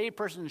a saved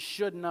person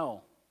should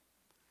know.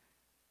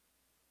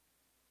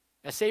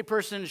 A saved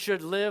person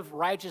should live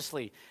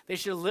righteously. They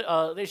should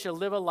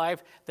live a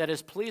life that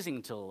is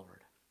pleasing to the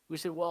Lord. We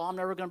say, well, I'm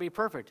never going to be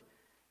perfect.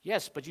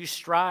 Yes, but you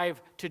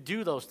strive to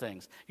do those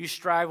things. You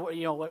strive,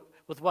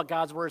 with what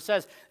God's word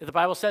says. If the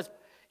Bible says,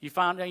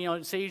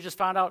 say you just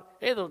found out,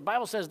 hey, the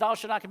Bible says thou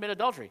shalt not commit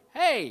adultery.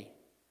 Hey,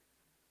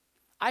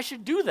 I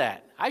should do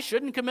that. I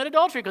shouldn't commit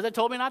adultery because it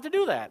told me not to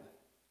do that.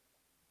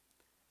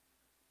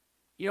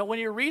 When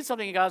you read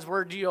something in God's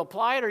word, do you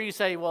apply it or you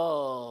say,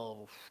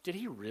 well, did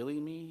he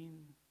really mean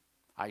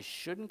I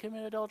shouldn't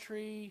commit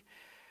adultery,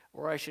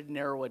 or I should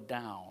narrow it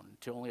down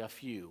to only a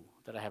few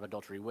that I have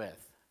adultery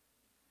with?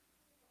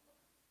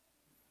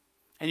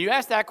 And you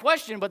ask that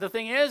question, but the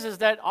thing is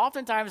that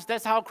oftentimes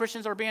that's how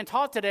Christians are being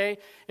taught today,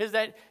 is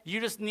that you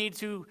just need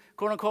to,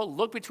 quote unquote,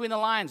 look between the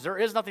lines. There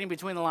is nothing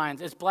between the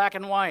lines. It's black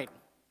and white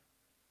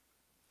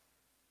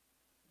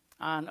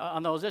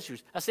on those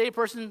issues. A saved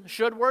person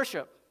should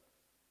worship.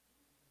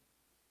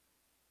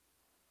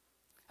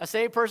 A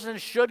saved person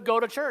should go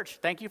to church.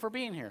 Thank you for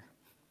being here.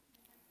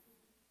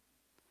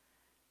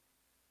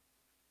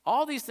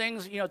 All these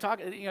things,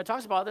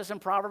 talks about this in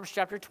Proverbs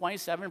chapter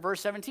 27,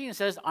 verse 17. It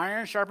says,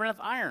 iron sharpeneth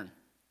iron.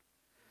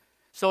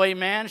 So a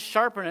man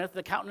sharpeneth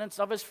the countenance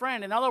of his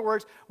friend. In other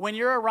words, when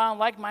you're around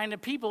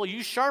like-minded people,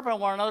 you sharpen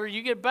one another,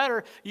 you get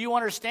better, you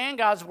understand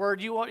God's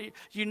word,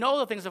 you know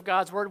the things of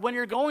God's word. When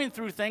you're going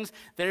through things,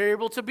 they're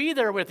able to be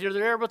there with you.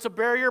 They're able to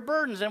bear your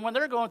burdens. And when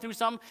they're going through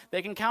something,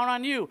 they can count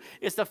on you.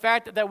 It's the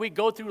fact that we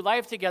go through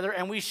life together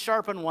and we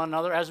sharpen one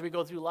another as we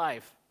go through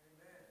life.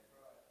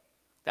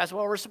 That's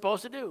what we're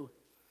supposed to do.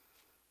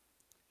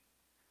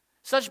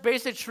 Such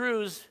basic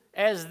truths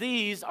as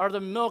these are the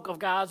milk of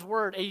God's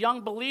word. A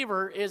young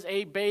believer is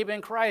a babe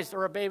in Christ,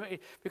 or a babe,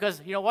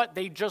 because you know what?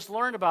 They just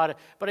learned about it.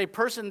 But a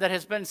person that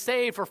has been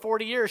saved for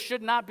 40 years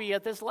should not be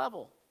at this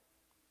level.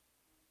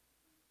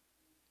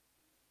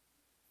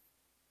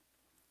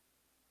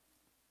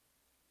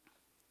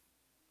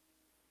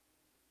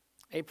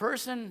 A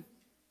person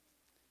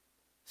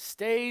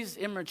stays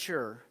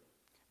immature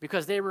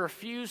because they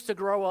refuse to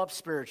grow up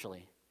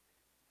spiritually.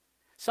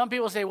 Some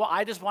people say, well,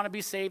 I just want to be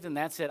saved and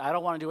that's it. I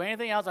don't want to do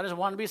anything else. I just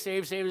want to be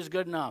saved. Saved is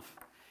good enough.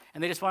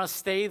 And they just want to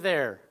stay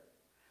there.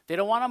 They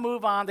don't want to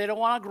move on. They don't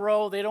want to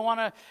grow. They don't want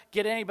to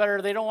get any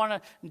better. They don't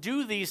want to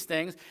do these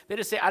things. They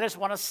just say, I just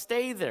want to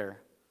stay there.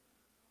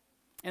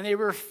 And they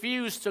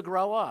refuse to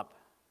grow up.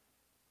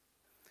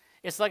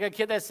 It's like a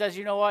kid that says,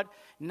 you know what,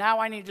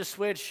 now I need to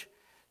switch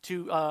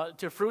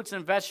to fruits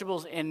and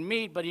vegetables and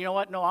meat, but you know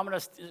what, no, I'm going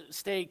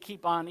to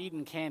keep on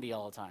eating candy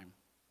all the time.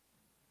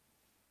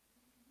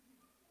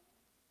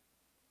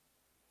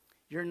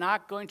 You're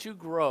not going to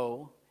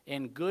grow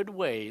in good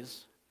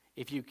ways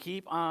if you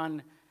keep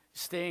on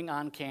staying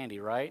on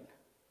candy, right?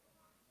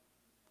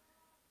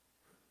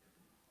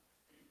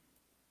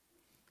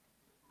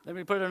 Let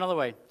me put it another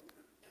way.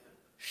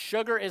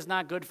 Sugar is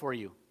not good for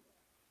you.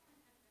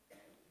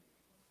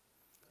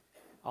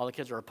 All the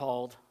kids are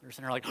appalled. They're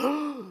sitting there like,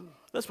 oh,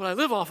 that's what I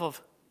live off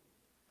of.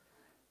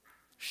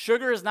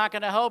 Sugar is not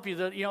going to help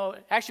you.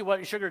 Actually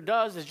what sugar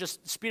does is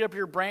just speed up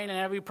your brain and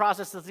have you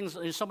process the things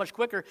so much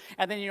quicker.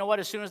 And then you know what?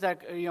 As soon as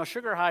that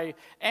sugar high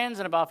ends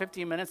in about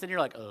 15 minutes, then you're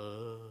like,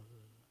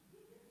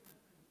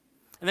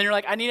 And then you're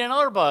like, I need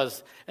another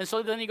buzz. And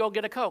so then you go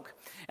get a Coke.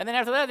 And then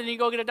after that, then you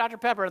go get a Dr.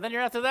 Pepper. And then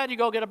after that, you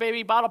go get a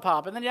baby bottle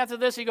pop. And then after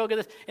this, you go get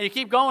this. And you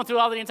keep going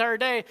throughout the entire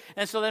day.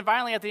 And so then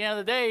finally at the end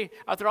of the day,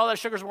 after all that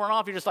sugar's worn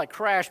off, you just like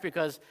crash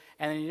because,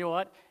 and then you know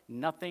what?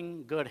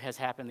 Nothing good has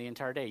happened the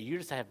entire day. You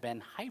just have been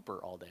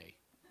hyper all day.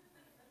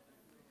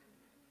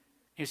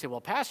 You say, well,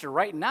 Pastor,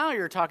 right now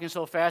you're talking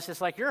so fast, it's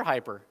like you're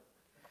hyper.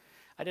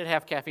 I did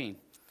have caffeine.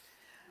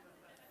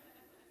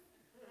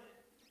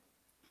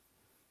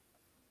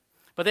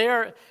 But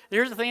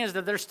here's the thing is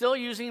that they're still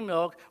using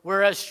milk,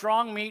 whereas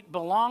strong meat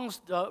belong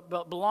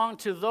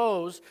to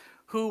those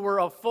who were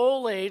of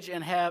full age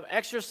and have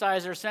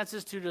exercised their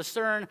senses to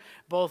discern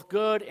both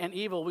good and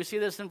evil. We see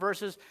this in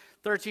verses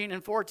 13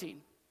 and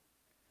 14.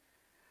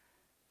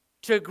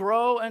 To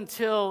grow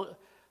until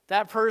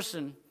that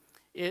person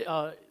is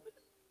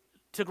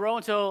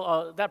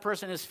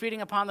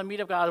feeding upon the meat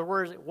of God's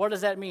word. What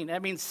does that mean?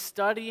 That means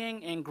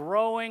studying and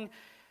growing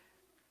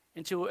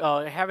into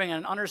having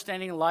an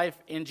understanding life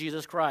in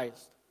Jesus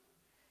Christ.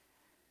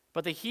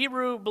 But the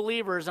Hebrew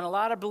believers and a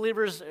lot of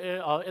believers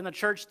in the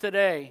church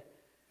today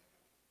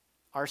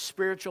are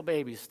spiritual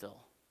babies still.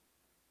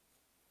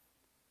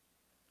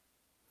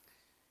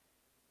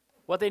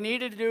 What they need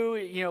to do,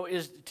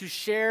 is to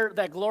share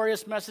that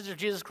glorious message of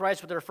Jesus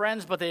Christ with their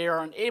friends, but they are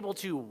unable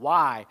to.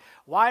 Why?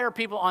 Why are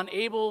people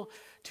unable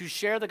to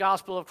share the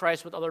gospel of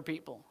Christ with other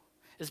people?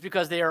 It's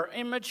because they are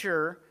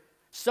immature,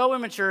 so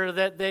immature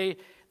that they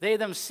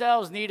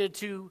themselves needed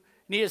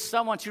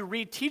someone to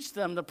reteach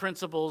them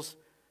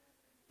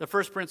the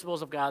first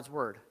principles of God's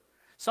word.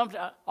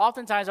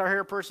 Oftentimes I hear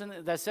a person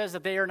that says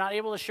that they are not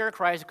able to share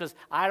Christ because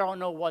I don't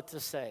know what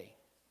to say.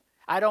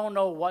 I don't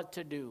know what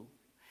to do.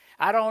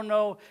 I don't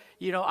know,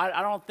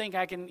 I don't think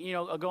I can,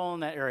 go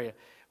in that area.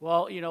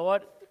 Well, you know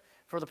what?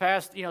 For the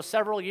past,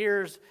 several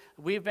years,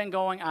 we've been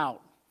going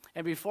out.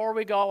 And before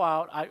we go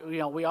out,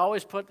 we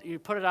always put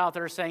it out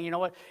there saying, you know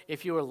what?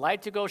 If you would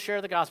like to go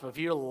share the gospel, if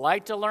you would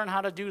like to learn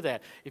how to do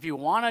that, if you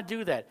want to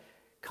do that,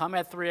 come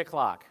at 3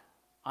 o'clock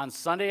on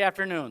Sunday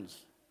afternoons.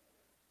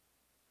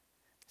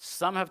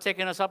 Some have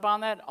taken us up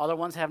on that, other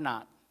ones have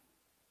not.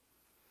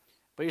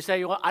 But you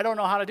say, well, I don't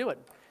know how to do it.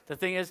 The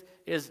thing is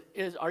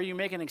are you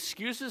making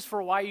excuses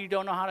for why you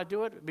don't know how to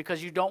do it?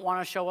 Because you don't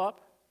want to show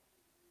up?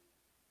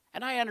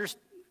 And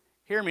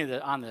hear me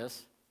on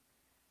this.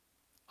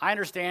 I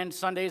understand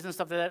Sundays and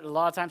stuff like that. A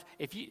lot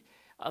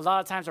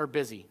of times are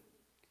busy.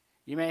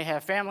 You may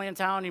have family in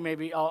town. You may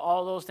be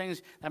all those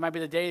things. That might be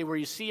the day where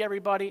you see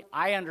everybody.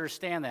 I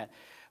understand that.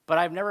 But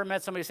I've never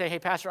met somebody say, hey,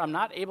 Pastor, I'm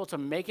not able to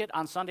make it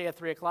on Sunday at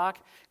 3 o'clock.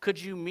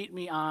 Could you meet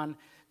me on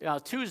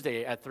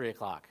Tuesday at 3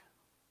 o'clock?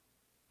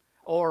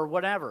 Or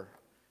whatever.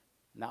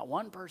 Not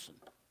one person.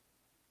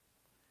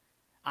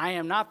 I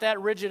am not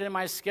that rigid in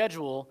my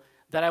schedule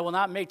that I will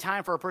not make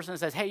time for a person that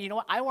says, hey, you know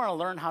what, I want to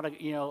learn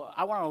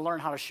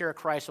how to share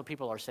Christ so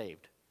people are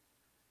saved.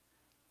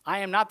 I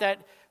am not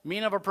that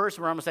mean of a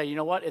person where I'm going to say, you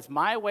know what, it's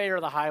my way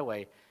or the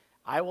highway.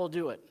 I will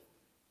do it.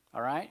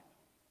 All right?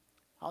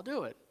 I'll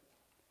do it.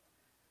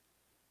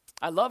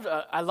 I love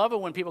it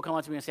when people come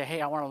up to me and say,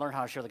 hey, I want to learn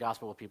how to share the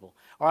gospel with people.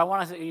 Or I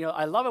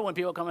love it when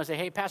people come and say,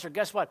 hey, Pastor,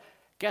 guess what?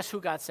 Guess who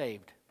got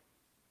saved?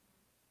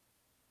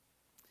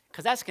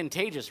 Because that's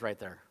contagious right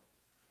there.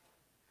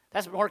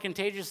 That's more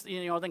contagious, than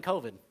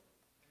COVID.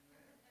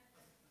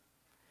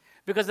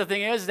 Because the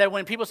thing is that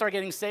when people start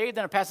getting saved,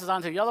 then it passes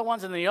on to the other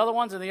ones and the other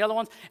ones and the other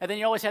ones, and then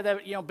you always have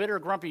that, bitter,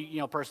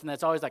 grumpy, person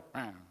that's always like,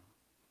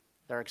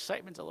 their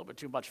excitement's a little bit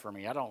too much for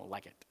me. I don't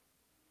like it.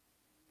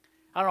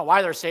 I don't know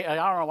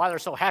why they're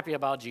so happy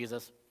about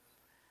Jesus.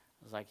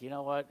 I was like, you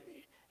know what?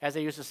 As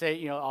they used to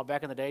say, all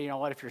back in the day, you know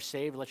what? If you're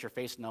saved, let your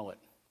face know it.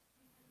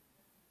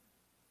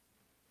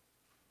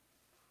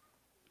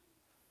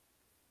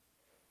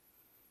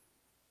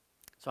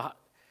 So,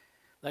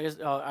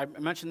 I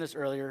mentioned this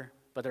earlier,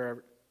 but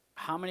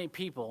how many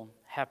people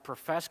have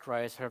professed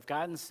Christ, have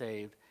gotten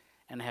saved,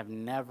 and have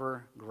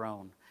never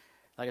grown?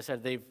 Like I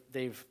said,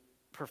 they've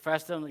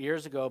professed them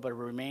years ago, but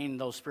remained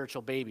those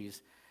spiritual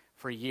babies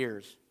for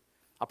years.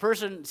 A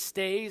person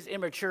stays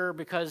immature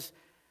because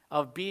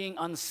of being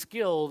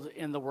unskilled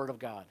in the Word of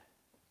God.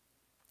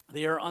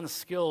 They are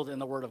unskilled in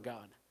the Word of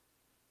God.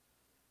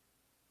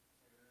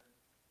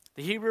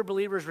 The Hebrew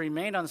believers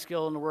remained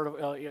unskilled in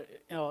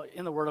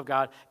the Word of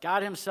God.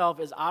 God Himself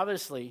is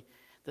obviously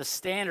the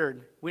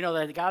standard. We know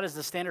that God is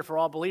the standard for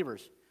all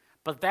believers,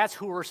 but that's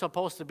who we're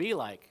supposed to be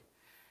like.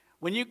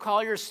 When you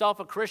call yourself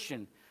a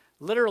Christian,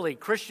 literally,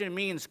 Christian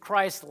means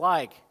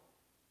Christ-like.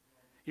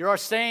 You are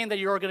saying that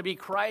you are going to be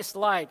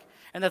Christ-like.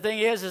 And the thing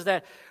is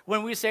that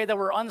when we say that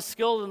we're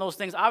unskilled in those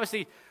things,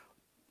 obviously,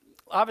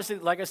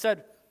 like I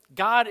said,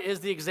 God is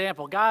the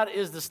example. God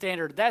is the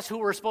standard. That's who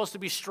we're supposed to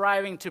be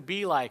striving to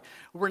be like.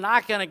 We're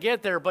not going to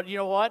get there, but you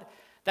know what?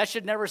 That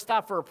should never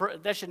stop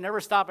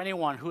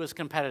anyone who is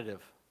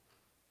competitive.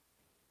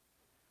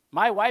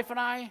 My wife and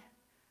I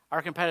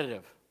are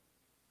competitive.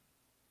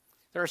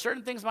 There are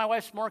certain things my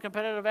wife's more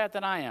competitive at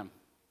than I am.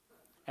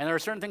 And there are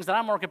certain things that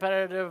I'm more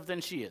competitive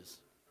than she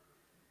is.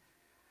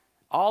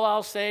 All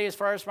I'll say as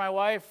far as my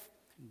wife,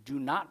 do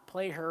not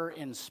play her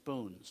in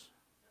spoons.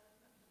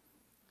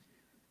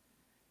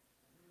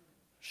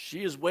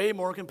 She is way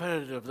more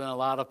competitive than a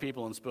lot of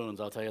people in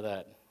spoons, I'll tell you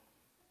that.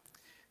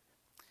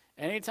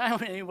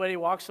 Anytime anybody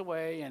walks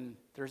away and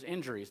there's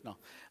injuries, they're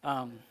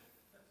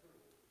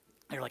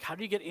like, how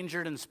do you get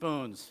injured in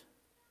spoons?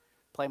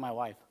 Play my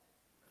wife.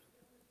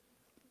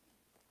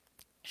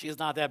 She is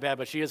not that bad,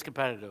 but she is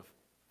competitive.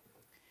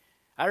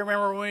 I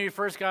remember when we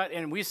first got,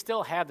 and we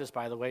still have this,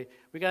 by the way,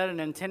 we got a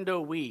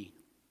Nintendo Wii.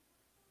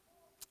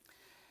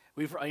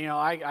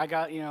 I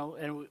got,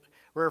 and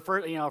we're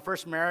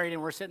first married,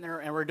 and we're sitting there,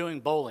 and we're doing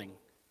bowling.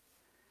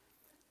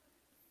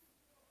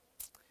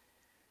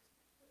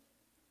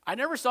 I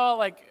never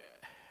saw,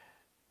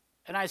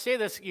 and I say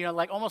this,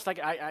 almost like,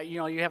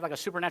 you have like a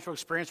supernatural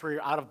experience where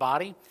you're out of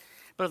body,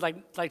 but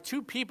it's like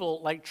two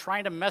people,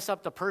 trying to mess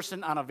up the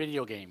person on a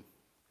video game.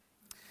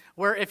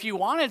 Where if you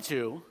wanted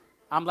to,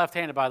 I'm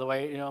left-handed, by the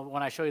way,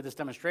 when I show you this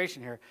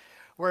demonstration here,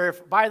 where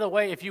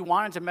if you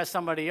wanted to mess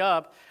somebody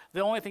up,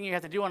 the only thing you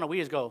have to do on a Wii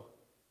is go.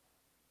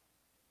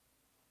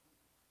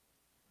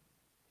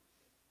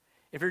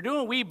 If you're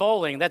doing Wii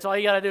bowling, that's all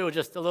you got to do,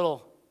 just a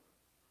little.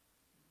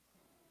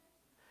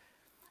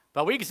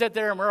 But we can sit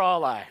there and we're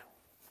all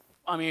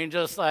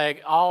just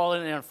all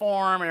in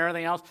form and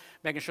everything else,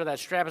 making sure that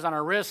strap is on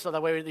our wrist so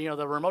that way,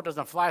 the remote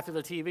doesn't fly through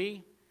the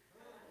TV.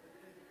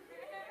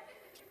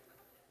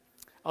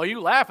 Oh,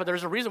 you laugh, but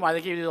there's a reason why they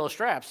gave you those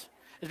straps.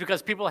 It's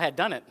because people had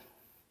done it.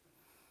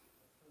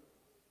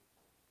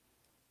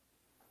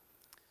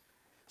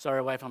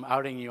 Sorry, wife, I'm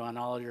outing you on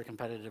all of your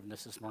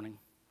competitiveness this morning.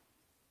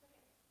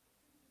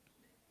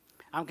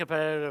 I'm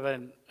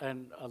competitive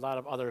in a lot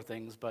of other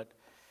things, but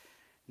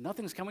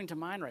nothing's coming to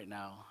mind right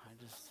now.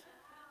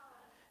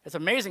 It's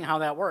amazing how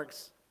that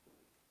works.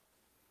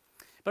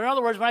 But in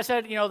other words, when I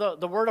said,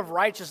 the word of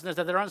righteousness,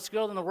 that they're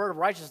unskilled in the word of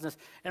righteousness,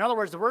 in other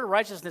words, the word of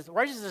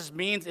righteousness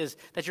means is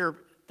that you're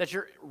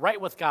right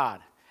with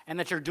God and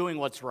that you're doing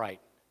what's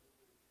right.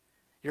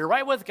 You're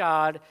right with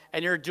God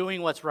and you're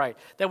doing what's right.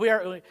 I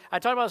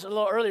talked about this a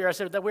little earlier. I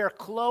said that we are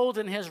clothed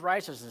in His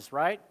righteousness,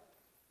 right?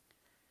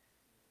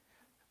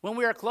 When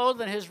we are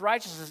clothed in His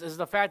righteousness is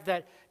the fact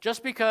that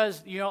just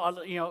because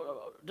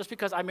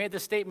I made the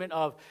statement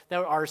of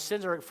that our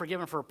sins are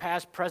forgiven for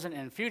past, present,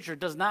 and future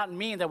does not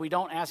mean that we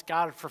don't ask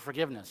God for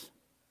forgiveness.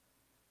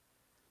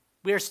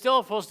 We are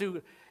still supposed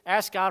to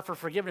ask God for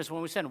forgiveness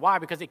when we sin. Why?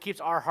 Because it keeps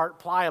our heart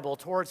pliable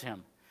towards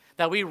Him.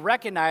 That we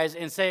recognize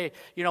and say,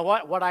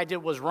 what I did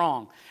was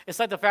wrong. It's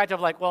like the fact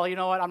of I'm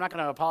not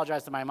going to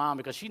apologize to my mom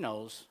because she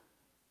knows.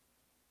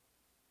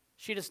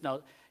 She just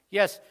knows.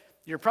 Yes,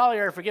 you're probably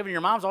already forgiven. Your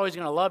mom's always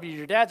going to love you.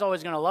 Your dad's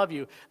always going to love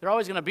you. They're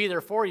always going to be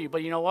there for you.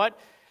 But you know what?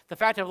 The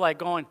fact of like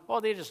going, oh,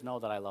 they just know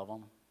that I love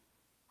them.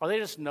 Or they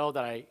just know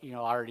that I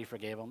already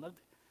forgave them.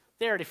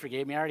 They already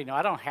forgave me. I already know.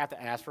 I don't have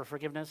to ask for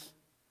forgiveness.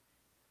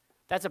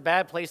 That's a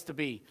bad place to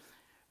be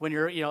when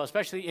you're,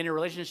 especially in your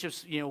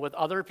relationships, with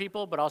other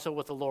people, but also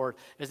with the Lord,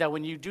 is that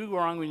when you do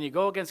wrong, when you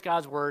go against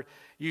God's word,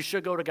 you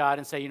should go to God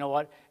and say, you know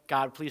what?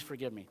 God, please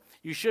forgive me.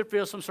 You should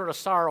feel some sort of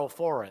sorrow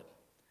for it.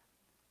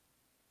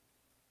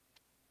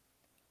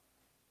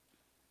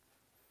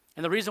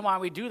 And the reason why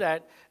we do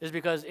that is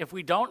because if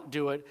we don't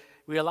do it,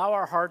 we allow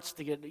our hearts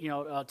to get,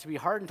 to be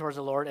hardened towards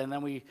the Lord, and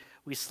then we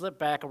slip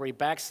back or we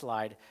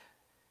backslide.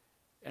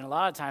 And a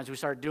lot of times we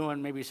start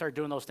doing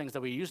those things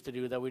that we used to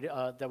do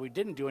that we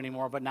didn't do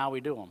anymore, but now we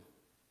do them.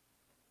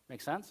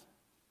 Make sense?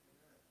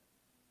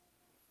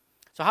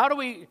 So how do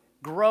we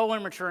grow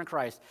and mature in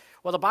Christ?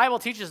 Well, the Bible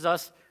teaches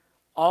us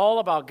all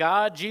about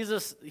God,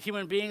 Jesus,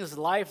 human beings,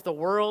 life, the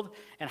world,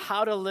 and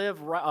how to live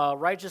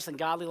righteous and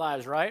godly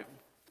lives, right?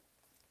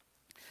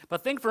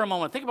 But think for a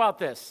moment. Think about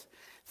this.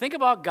 Think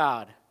about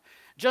God.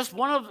 Just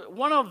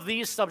one of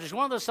these subjects,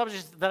 one of the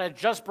subjects that I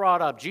just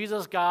brought up,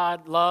 Jesus,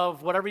 God,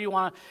 love, whatever you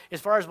want,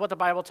 as far as what the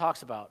Bible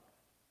talks about.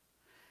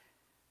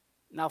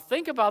 Now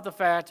think about the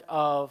fact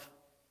of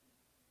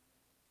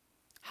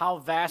how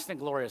vast and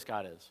glorious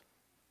God is.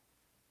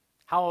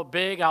 How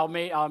big, how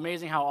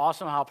amazing, how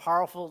awesome, how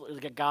powerful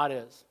God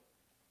is.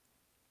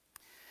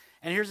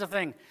 And here's the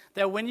thing,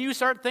 that when you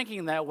start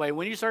thinking that way,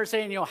 when you start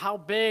saying, how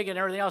big and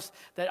everything else,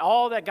 that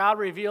all that God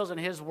reveals in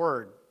his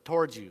word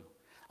towards you,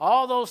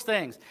 all those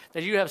things,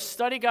 that you have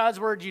studied God's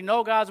word, you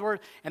know God's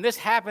word, and this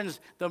happens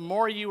the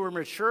more you are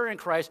mature in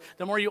Christ,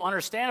 the more you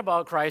understand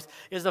about Christ,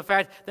 is the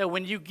fact that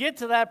when you get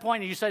to that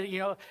point, and you said,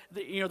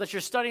 that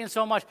you're studying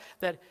so much,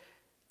 that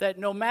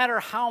no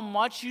matter how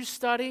much you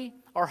study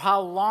or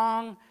how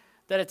long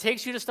that it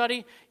takes you to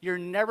study, you're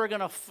never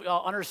going to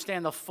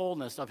understand the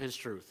fullness of his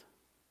truth.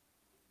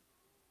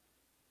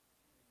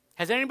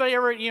 Has anybody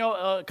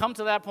ever, come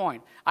to that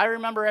point? I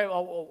remember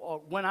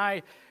when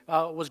I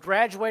was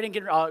graduating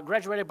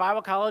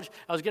Bible college,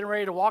 I was getting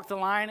ready to walk the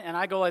line, and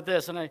I go like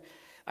this, and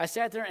I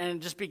sat there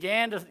and just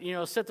began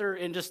to, sit there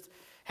and just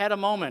had a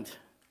moment.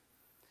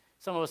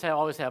 Some of us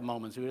always have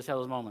moments. We just have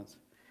those moments.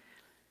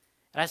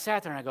 And I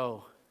sat there and I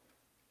go,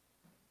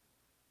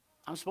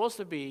 I'm going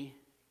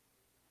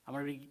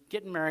to be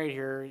getting married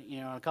here, in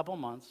a couple of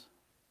months.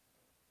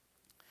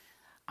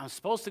 I'm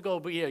supposed to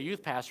go be a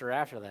youth pastor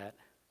after that.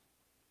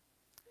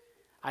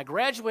 I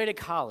graduated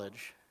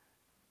college.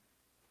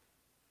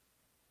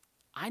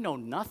 I know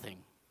nothing.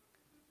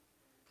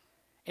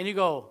 And you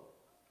go,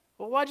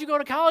 well, why'd you go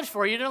to college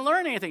for? You didn't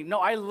learn anything. No,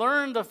 I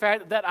learned the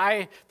fact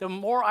that the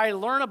more I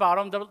learn about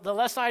him, the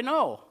less I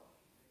know.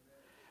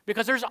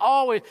 Because there's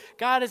always,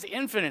 God is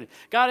infinite.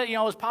 God,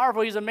 is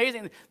powerful. He's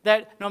amazing.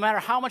 That no matter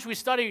how much we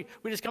study,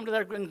 we just come to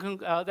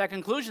that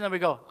conclusion that we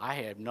go, I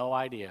have no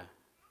idea.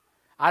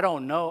 I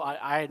don't know.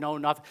 I know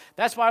nothing.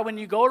 That's why when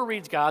you go to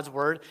read God's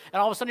word,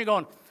 and all of a sudden you're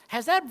going,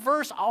 has that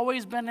verse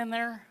always been in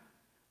there?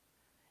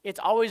 It's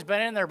always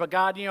been in there, but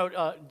God,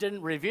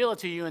 didn't reveal it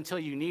to you until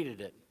you needed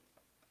it.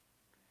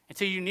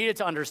 Until you needed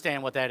to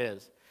understand what that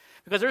is.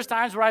 Because there's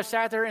times where I've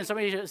sat there and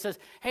somebody says,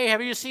 hey,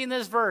 have you seen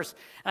this verse?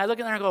 And I look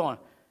in there and going,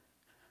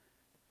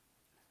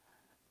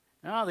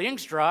 no, the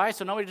ink's dry,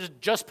 so nobody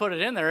just put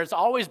it in there. It's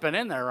always been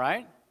in there,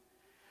 right?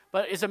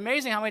 But it's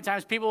amazing how many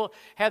times people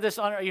have this,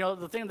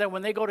 the thing that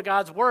when they go to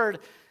God's word,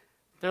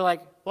 they're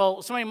like,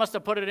 well, somebody must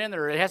have put it in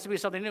there. It has to be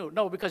something new.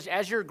 No, because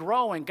as you're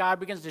growing,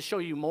 God begins to show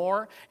you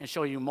more and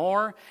show you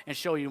more and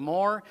show you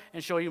more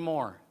and show you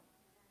more.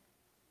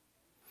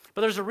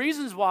 But there's a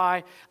reasons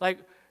why, like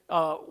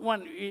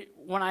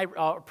when I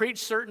preach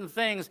certain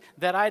things,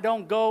 that I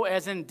don't go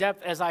as in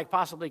depth as I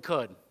possibly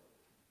could.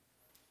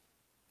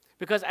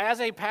 Because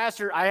as a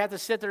pastor, I have to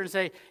sit there and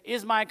say,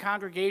 is my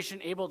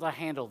congregation able to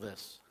handle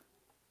this?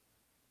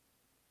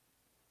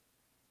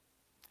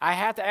 I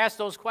have to ask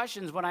those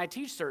questions when I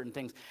teach certain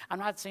things. I'm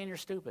not saying you're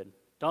stupid.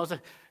 Don't say,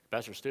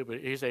 Pastor's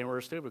stupid. He's saying we're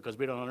stupid because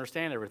we don't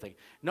understand everything.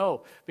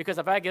 No, because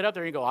if I get up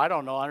there and go, I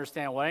don't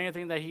understand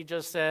anything that he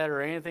just said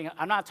or anything.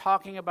 I'm not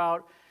talking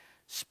about,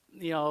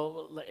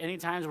 any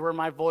times where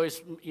my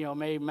voice,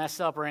 may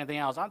mess up or anything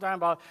else. I'm talking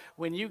about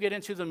when you get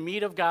into the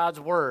meat of God's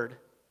word,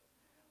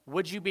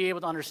 would you be able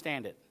to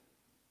understand it?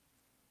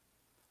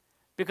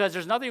 Because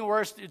there's nothing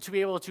worse to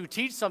be able to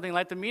teach something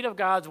like the meat of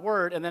God's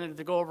word and then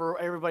to go over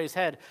everybody's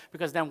head,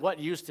 because then what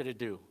use did it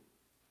do?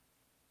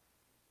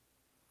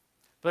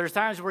 But there's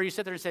times where you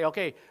sit there and say,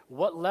 okay,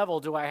 what level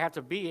do I have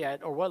to be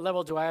at, or what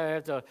level do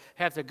I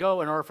have to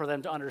go in order for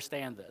them to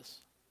understand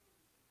this?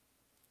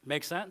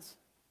 Make sense?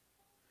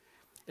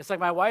 It's like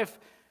my wife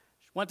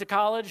went to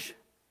college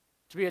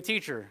to be a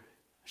teacher.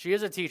 She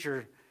is a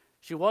teacher.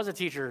 She was a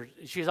teacher.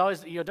 She's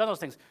always done those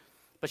things.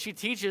 But she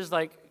teaches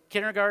like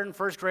kindergarten,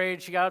 first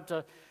grade. She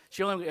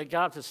only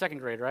got up to second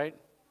grade, right?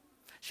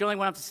 She only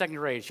went up to second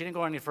grade. She didn't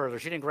go any further.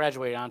 She didn't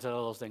graduate onto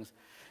all those things.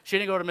 She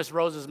didn't go to Miss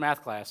Rose's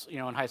math class, in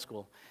high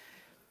school.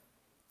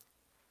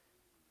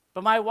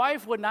 But my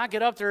wife would not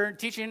get up there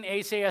teaching,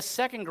 say, a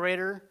second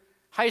grader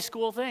high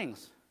school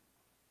things.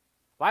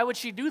 Why would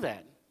she do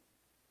that?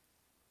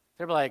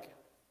 They're like,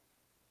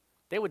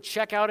 they would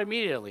check out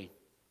immediately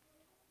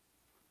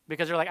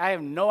because they're like, I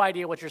have no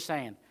idea what you're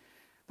saying.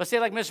 But say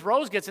like Miss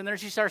Rose gets in there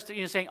and she starts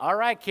saying, all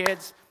right,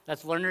 kids,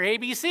 let's learn your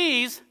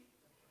ABCs.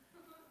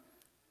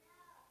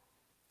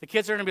 The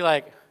kids are going to be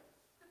like,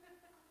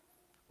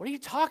 what are you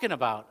talking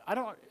about?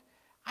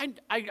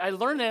 I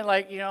learned it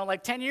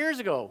like 10 years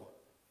ago.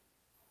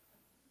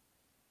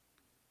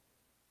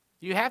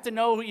 You have to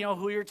know,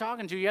 who you're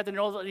talking to. You have to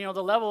know,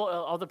 the level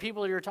of the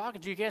people you're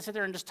talking to. You can't sit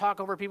there and just talk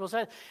over people's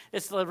heads.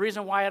 It's the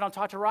reason why I don't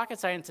talk to rocket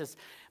scientists.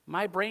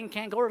 My brain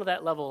can't go to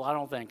that level, I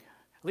don't think.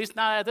 At least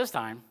not at this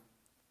time.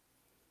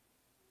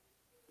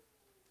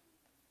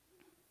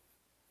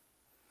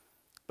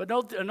 But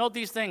note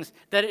these things,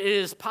 that it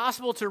is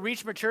possible to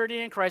reach maturity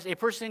in Christ. A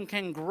person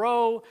can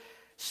grow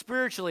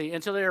spiritually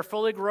until they are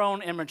fully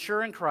grown and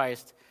mature in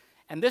Christ.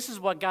 And this is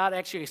what God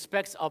actually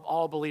expects of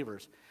all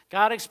believers.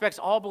 God expects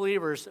all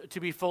believers to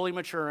be fully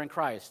mature in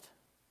Christ.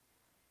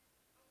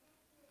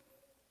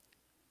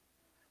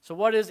 So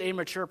what is a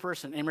mature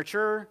person? A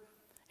mature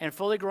and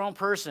fully grown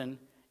person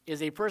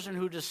is a person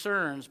who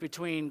discerns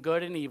between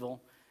good and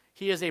evil.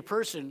 He is a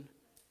person,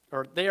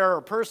 or they are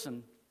a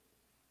person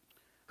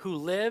who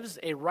lives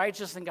a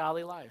righteous and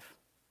godly life.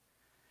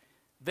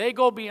 They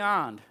go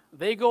beyond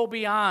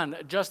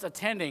just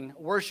attending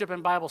worship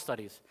and Bible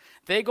studies.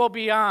 They go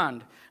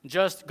beyond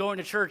just going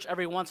to church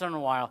every once in a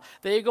while.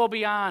 They go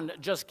beyond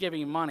just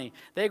giving money.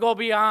 They go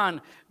beyond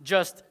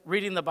just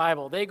reading the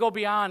Bible. They go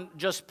beyond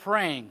just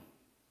praying. You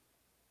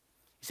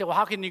say, well,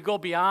 how can you go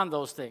beyond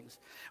those things?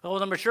 Well,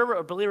 the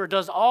mature believer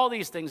does all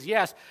these things,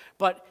 yes,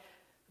 but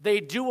they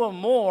do them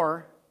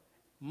more,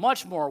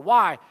 much more.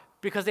 Why?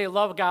 Because they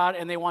love God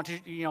and they want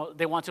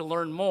to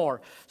learn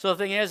more. So the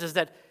thing is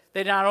that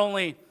they not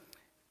only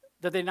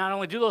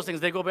do those things,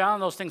 they go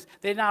beyond those things.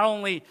 They not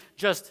only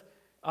just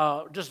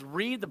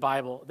read the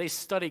Bible, they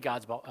study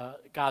God's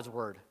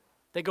word.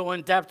 They go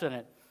in depth in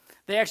it.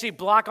 They actually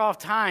block off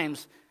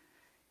times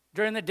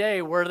during the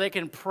day where they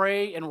can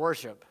pray and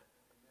worship.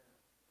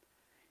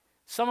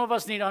 Some of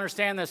us need to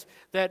understand this,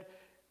 that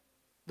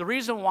the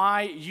reason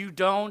why you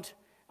don't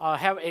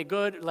have a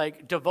good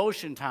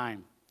devotion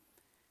time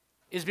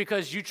is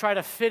because you try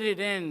to fit it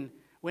in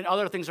when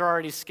other things are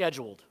already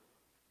scheduled.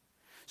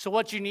 So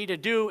what you need to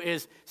do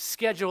is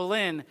schedule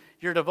in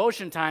your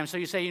devotion time so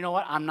you say, you know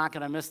what, I'm not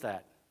going to miss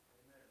that.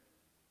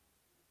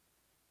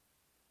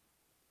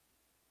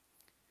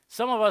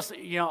 Some of us,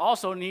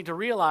 also need to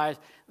realize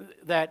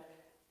that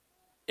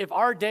if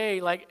our day,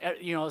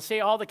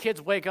 say all the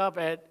kids wake up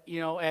at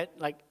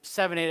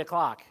 7, 8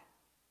 o'clock.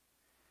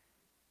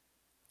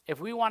 If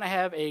we want to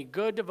have a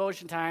good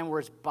devotion time where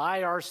it's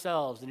by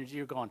ourselves, and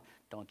you're going,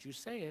 don't you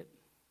say it.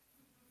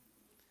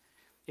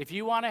 If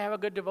you want to have a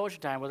good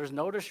devotion time where there's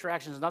no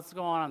distractions, nothing's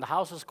going on, the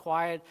house is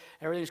quiet,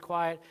 everything's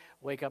quiet,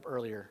 wake up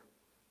earlier.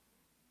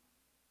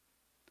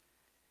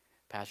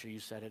 Pastor, you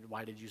said it.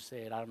 Why did you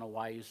say it? I don't know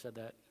why you said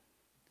that.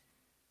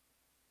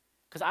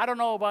 Because I don't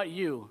know about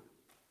you,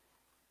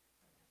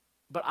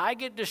 but I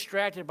get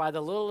distracted by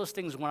the littlest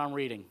things when I'm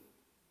reading.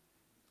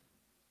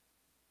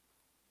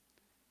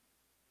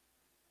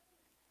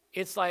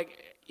 It's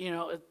like,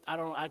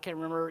 I can't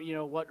remember,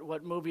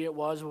 what movie it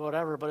was or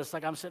whatever, but it's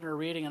like I'm sitting there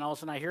reading and all of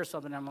a sudden I hear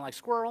something and I'm like,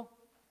 squirrel.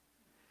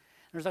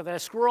 There's like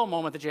that squirrel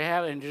moment that you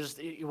have and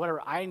just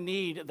whatever. I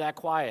need that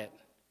quiet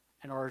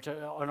in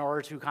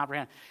order to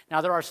comprehend. Now,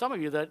 there are some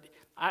of you that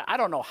I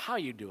don't know how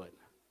you do it.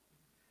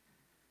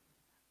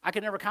 I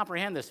could never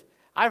comprehend this.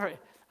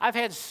 I've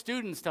had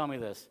students tell me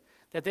this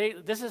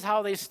is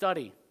how they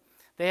study.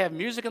 They have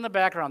music in the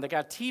background. They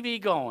got TV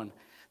going.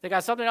 They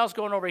got something else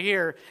going over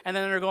here, and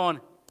then they're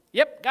going,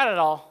 yep, got it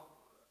all.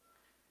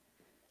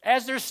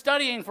 As they're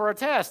studying for a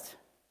test.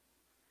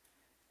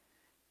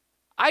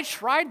 I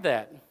tried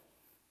that.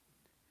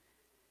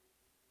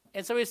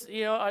 And so he's,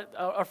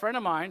 a friend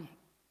of mine,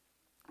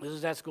 this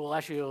is at school,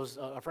 actually it was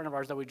a friend of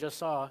ours that we just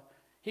saw.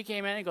 He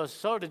came in and goes,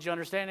 so did you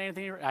understand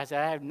anything? I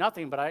said, I have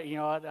nothing, but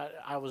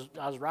I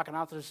was rocking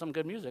out to some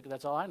good music.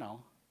 That's all I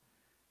know.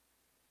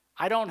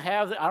 I don't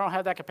have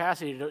that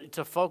capacity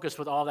to focus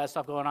with all that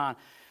stuff going on.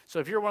 So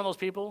if you're one of those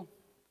people,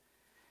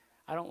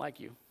 I don't like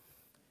you.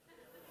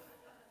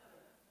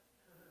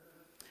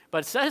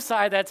 But set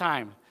aside that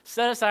time.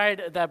 Set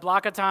aside that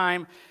block of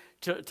time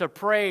to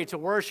pray, to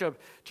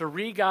worship, to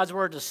read God's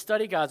word, to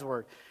study God's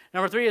word.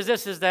 Number 3 is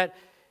this, is that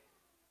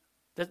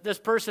this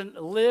person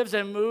lives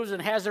and moves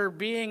and has their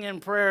being in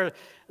prayer.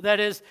 That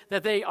is,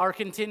 that they are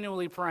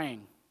continually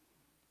praying.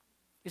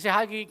 You say,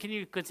 how can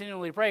you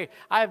continually pray?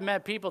 I've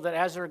met people that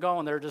as they're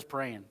going, they're just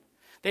praying.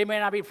 They may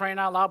not be praying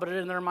out loud, but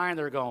in their mind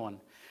they're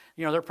going.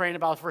 They're praying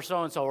about for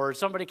so-and-so, or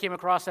somebody came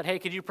across and said, hey,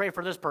 could you pray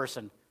for this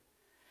person?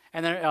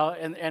 And then,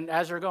 and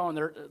as they're going,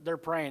 they're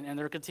praying, and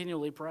they're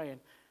continually praying.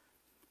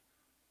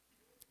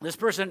 This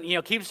person,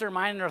 keeps their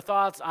mind and their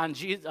thoughts on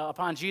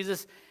upon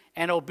Jesus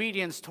and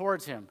obedience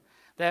towards him.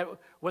 that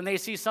when they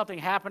see something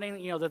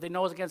happening, that they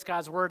know is against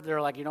God's word,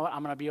 they're like, you know what,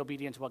 I'm going to be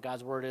obedient to what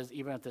God's word is,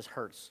 even if this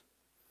hurts.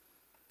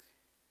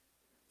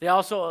 They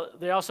also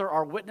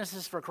are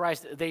witnesses for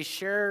Christ. They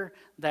share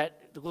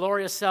that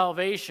glorious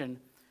salvation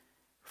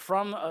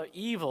from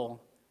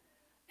evil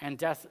and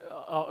death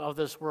of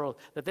this world.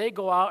 That they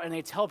go out and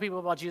they tell people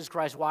about Jesus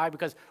Christ. Why?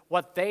 Because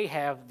what they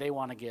have, they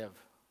want to give.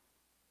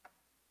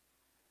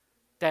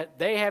 That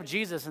they have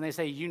Jesus and they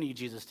say, you need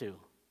Jesus too.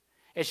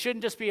 It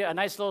shouldn't just be a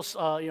nice little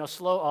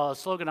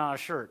slogan on a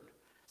shirt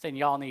saying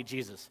y'all need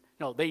Jesus.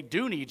 No, they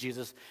do need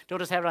Jesus. Don't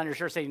just have it on your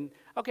shirt saying,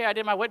 okay, I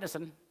did my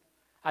witnessing.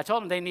 I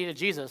told them they needed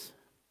Jesus.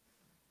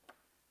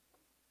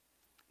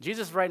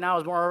 Jesus right now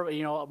is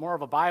more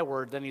of a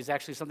byword than he's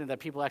actually something that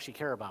people actually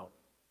care about.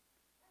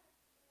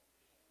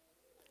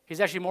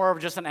 He's actually more of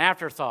just an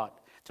afterthought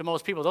to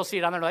most people. They'll see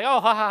it on there like, oh,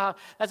 ha, ha, ha,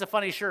 that's a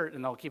funny shirt,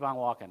 and they'll keep on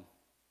walking.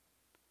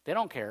 They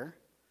don't care.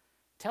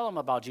 Tell them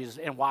about Jesus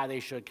and why they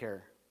should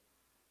care.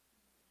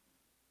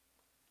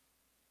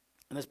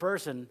 And this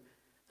person,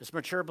 this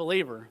mature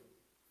believer,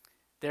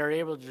 they're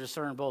able to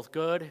discern both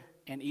good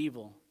and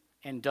evil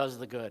and does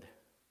the good.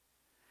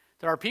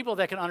 There are people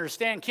that can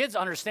understand, kids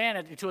understand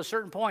it to a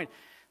certain point.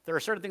 There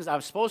are certain things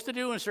I'm supposed to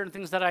do and certain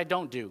things that I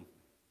don't do.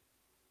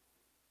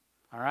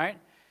 All right?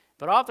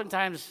 But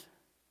oftentimes,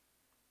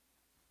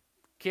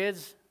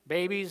 kids,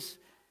 babies,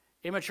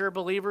 immature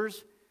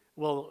believers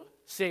will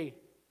say,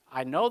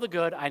 I know the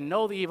good, I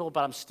know the evil,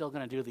 but I'm still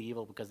going to do the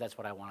evil because that's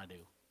what I want to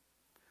do.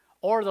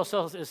 Or they'll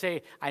still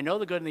say, I know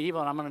the good and the evil,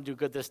 and I'm going to do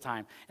good this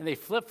time. And they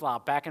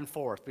flip-flop back and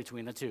forth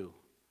between the two.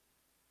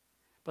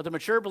 But the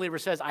mature believer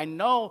says, I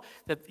know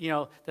that,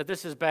 that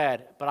this is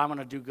bad, but I'm going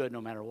to do good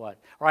no matter what.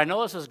 Or I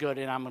know this is good,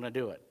 and I'm going to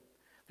do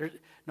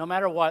it. No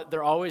matter what,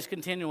 they're always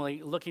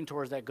continually looking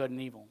towards that good and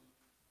evil.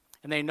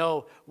 And they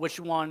know which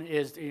one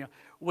is,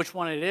 which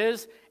one it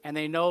is, and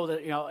they know that,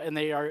 and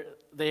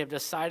they have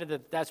decided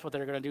that that's what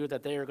they're going to do,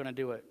 that they are going to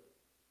do it.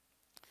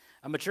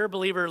 A mature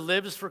believer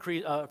lives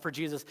for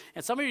Jesus.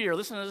 And some of you are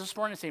listening to this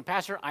morning and saying,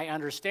 Pastor, I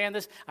understand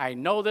this. I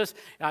know this.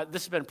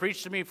 This has been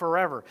preached to me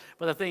forever.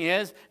 But the thing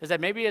is that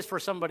maybe it's for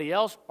somebody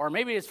else, or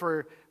maybe it's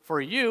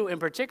for you in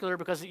particular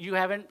because you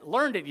haven't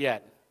learned it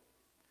yet.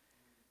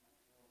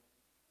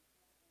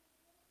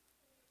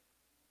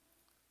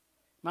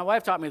 My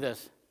wife taught me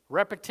this.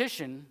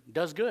 Repetition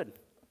does good.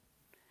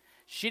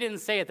 She didn't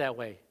say it that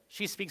way.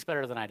 She speaks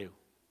better than I do.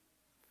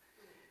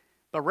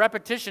 But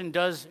repetition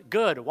does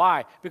good.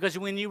 Why? Because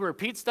when you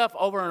repeat stuff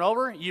over and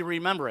over, you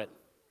remember it.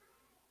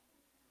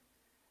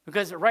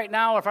 Because right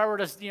now, if I were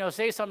to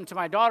say something to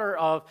my daughter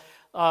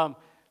of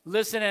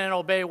listen and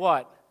obey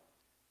what?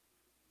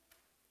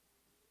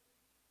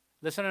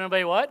 Listen and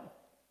obey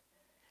what?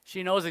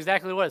 She knows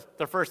exactly what it is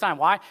the first time.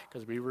 Why?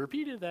 Because we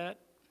repeated that.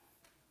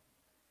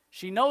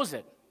 She knows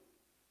it.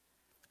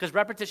 Because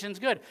repetition is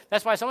good.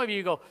 That's why some of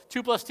you go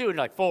 2 plus 2 and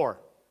you're like 4.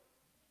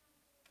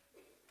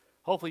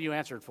 Hopefully you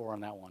answered 4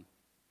 on that one.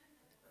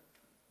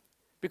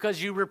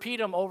 Because you repeat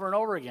them over and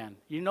over again.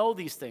 You know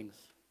these things.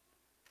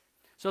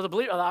 So the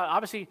believer,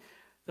 obviously,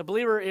 the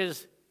believer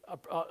is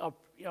a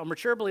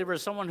mature believer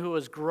is someone who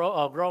is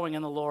growing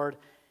in the Lord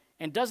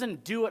and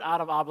doesn't do it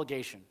out of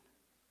obligation.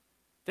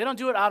 They don't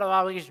do it out of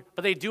obligation,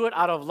 but they do it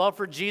out of love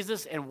for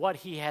Jesus and what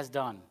he has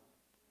done.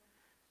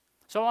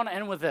 So I want to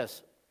end with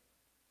this.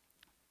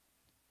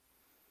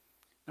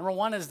 Number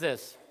one is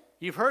this.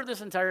 You've heard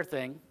this entire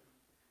thing.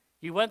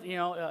 You went,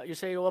 you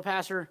say, well,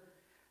 Pastor,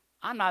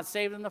 I'm not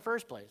saved in the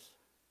first place.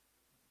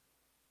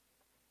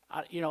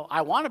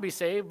 I want to be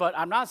saved, but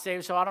I'm not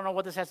saved, so I don't know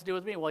what this has to do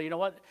with me. Well, you know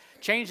what?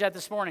 Change that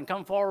this morning.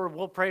 Come forward.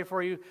 We'll pray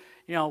for you.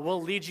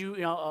 We'll lead you.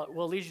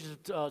 We'll lead you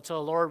to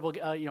the Lord.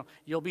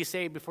 You'll be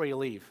saved before you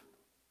leave.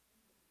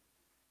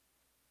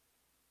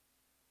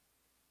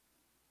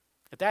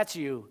 If that's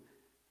you,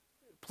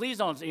 please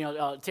don't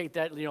take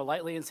that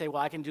lightly and say,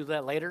 well, I can do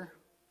that later.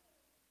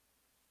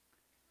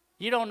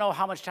 You don't know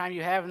how much time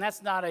you have, and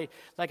that's not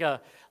like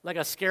a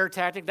scare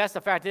tactic. That's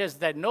the fact is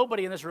that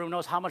nobody in this room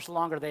knows how much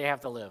longer they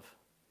have to live.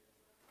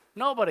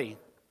 Nobody.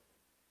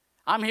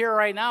 I'm here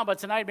right now, but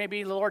tonight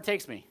maybe the Lord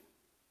takes me.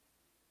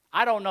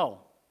 I don't know.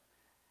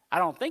 I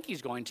don't think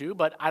he's going to,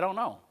 but I don't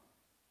know.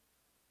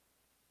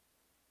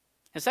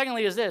 And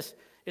secondly is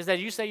that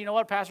you say, you know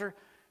what, Pastor?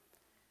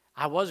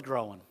 I was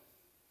growing.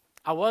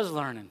 I was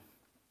learning.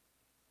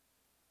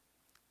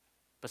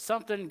 But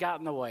something got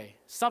in the way.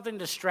 Something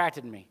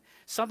distracted me.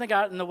 Something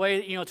got in the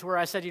way, to where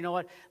I said, you know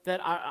what, that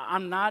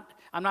I'm not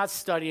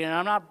studying,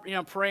 I'm not,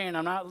 praying,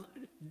 I'm not,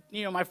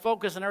 my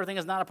focus and everything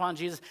is not upon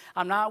Jesus.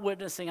 I'm not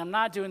witnessing, I'm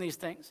not doing these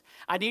things.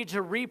 I need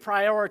to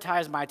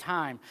reprioritize my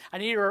time. I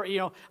need to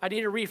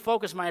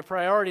refocus my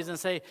priorities and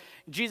say,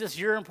 Jesus,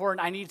 you're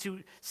important. I need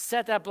to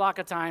set that block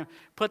of time,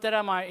 put that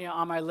on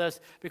my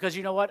list, because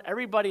you know what,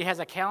 everybody has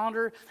a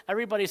calendar.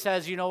 Everybody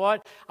says, you know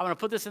what, I'm going to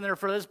put this in there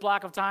for this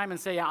block of time and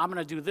say, I'm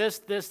going to do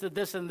this,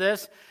 and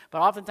this.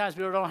 But oftentimes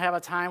people don't have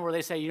a time where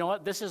they say, you know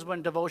what, this is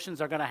when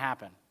devotions are going to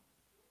happen.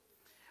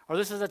 Or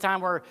this is a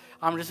time where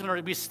I'm just going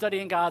to be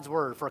studying God's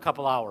Word for a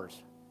couple hours.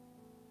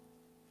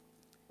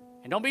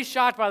 And don't be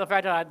shocked by the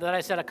fact that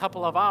I said a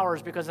couple of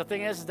hours, because the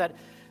thing is that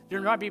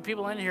there might be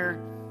people in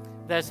here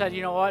that said,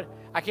 you know what,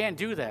 I can't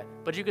do that.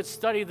 But you could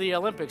study the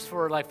Olympics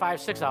for like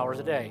 5-6 hours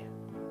a day.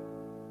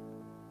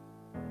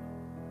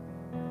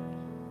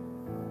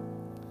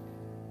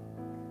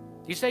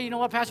 You say, you know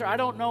what, Pastor, I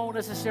don't know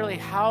necessarily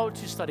how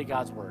to study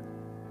God's Word.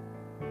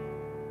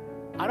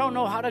 I don't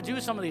know how to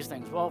do some of these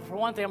things. Well, for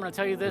one thing, I'm going to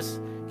tell you this,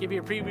 give you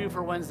a preview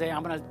for Wednesday.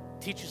 I'm going to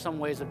teach you some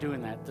ways of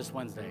doing that this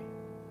Wednesday.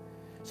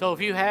 So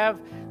if you have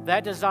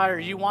that desire,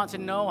 you want to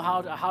know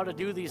how to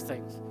do these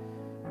things.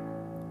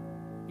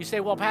 You say,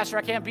 well, Pastor,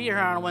 I can't be here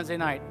on a Wednesday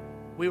night.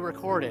 We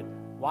record it.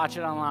 Watch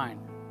it online.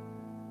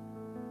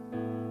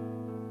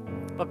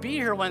 But be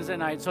here Wednesday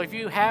night. So if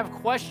you have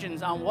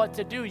questions on what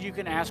to do, you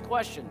can ask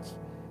questions.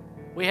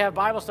 We have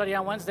Bible study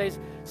on Wednesdays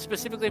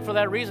specifically for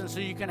that reason, so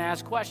you can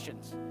ask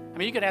questions. I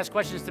mean, you can ask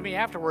questions to me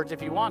afterwards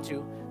if you want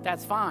to.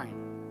 That's fine.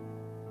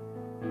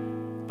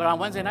 But on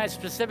Wednesday nights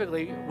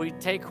specifically, we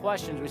take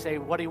questions. We say,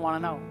 what do you want to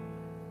know?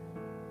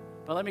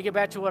 But let me get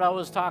back to what I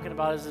was talking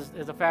about is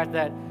the fact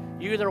that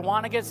you either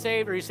want to get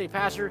saved or you say,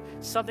 Pastor,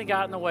 something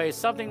got in the way.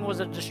 Something was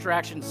a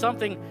distraction.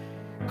 Something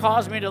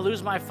caused me to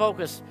lose my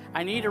focus.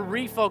 I need to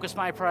refocus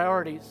my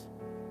priorities.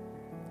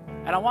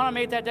 And I want to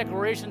make that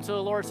declaration to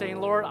the Lord saying,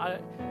 Lord,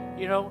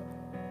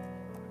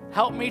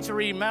 help me to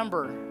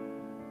remember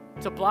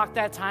to block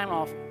that time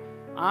off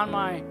on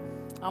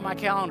my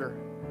calendar.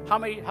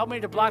 Help me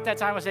to block that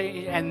time and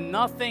say, and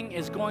nothing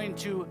is going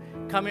to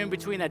come in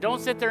between that. Don't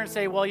sit there and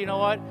say, well, you know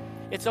what?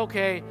 It's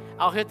okay.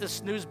 I'll hit the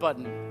snooze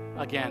button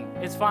again.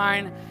 It's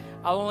fine.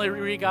 I'll only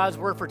read God's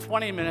Word for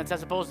 20 minutes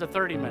as opposed to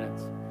 30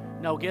 minutes.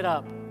 No, get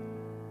up.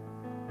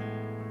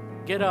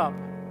 Get up.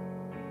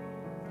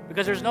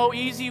 Because there's no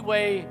easy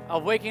way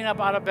of waking up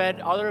out of bed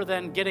other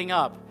than getting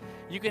up.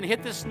 You can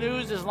hit the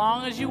snooze as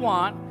long as you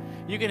want.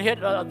 You can hit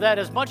that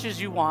as much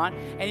as you want.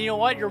 And you know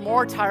what? You're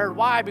more tired.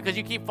 Why? Because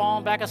you keep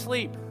falling back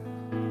asleep.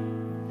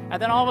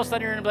 And then all of a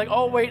sudden you're going to be like,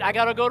 oh, wait, I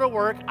got to go to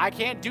work. I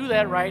can't do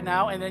that right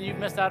now. And then you've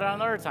missed out on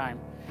another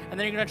time. And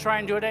then you're going to try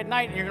and do it at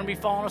night, and you're going to be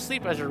falling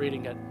asleep as you're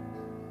reading it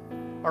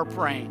or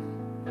praying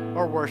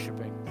or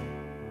worshiping.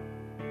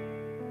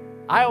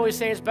 I always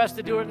say it's best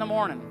to do it in the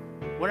morning.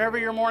 Whenever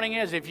your morning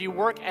is. If you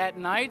work at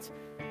night,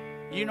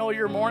 you know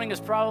your morning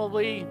is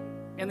probably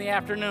in the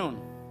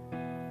afternoon.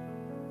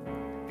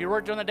 If you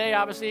work during the day,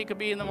 obviously it could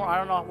be in the morning. I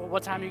don't know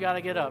what time you got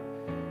to get up.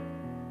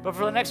 But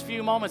for the next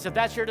few moments, if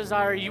that's your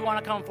desire, you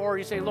want to come forward,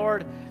 you say,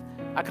 Lord,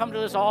 I come to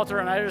this altar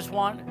and I just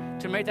want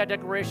to make that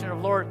declaration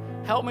of, Lord,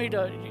 help me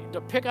to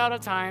pick out a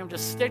time, to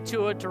stick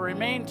to it, to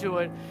remain to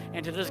it,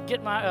 and to just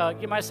get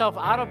myself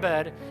out of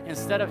bed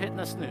instead of hitting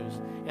the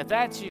snooze. If that's you,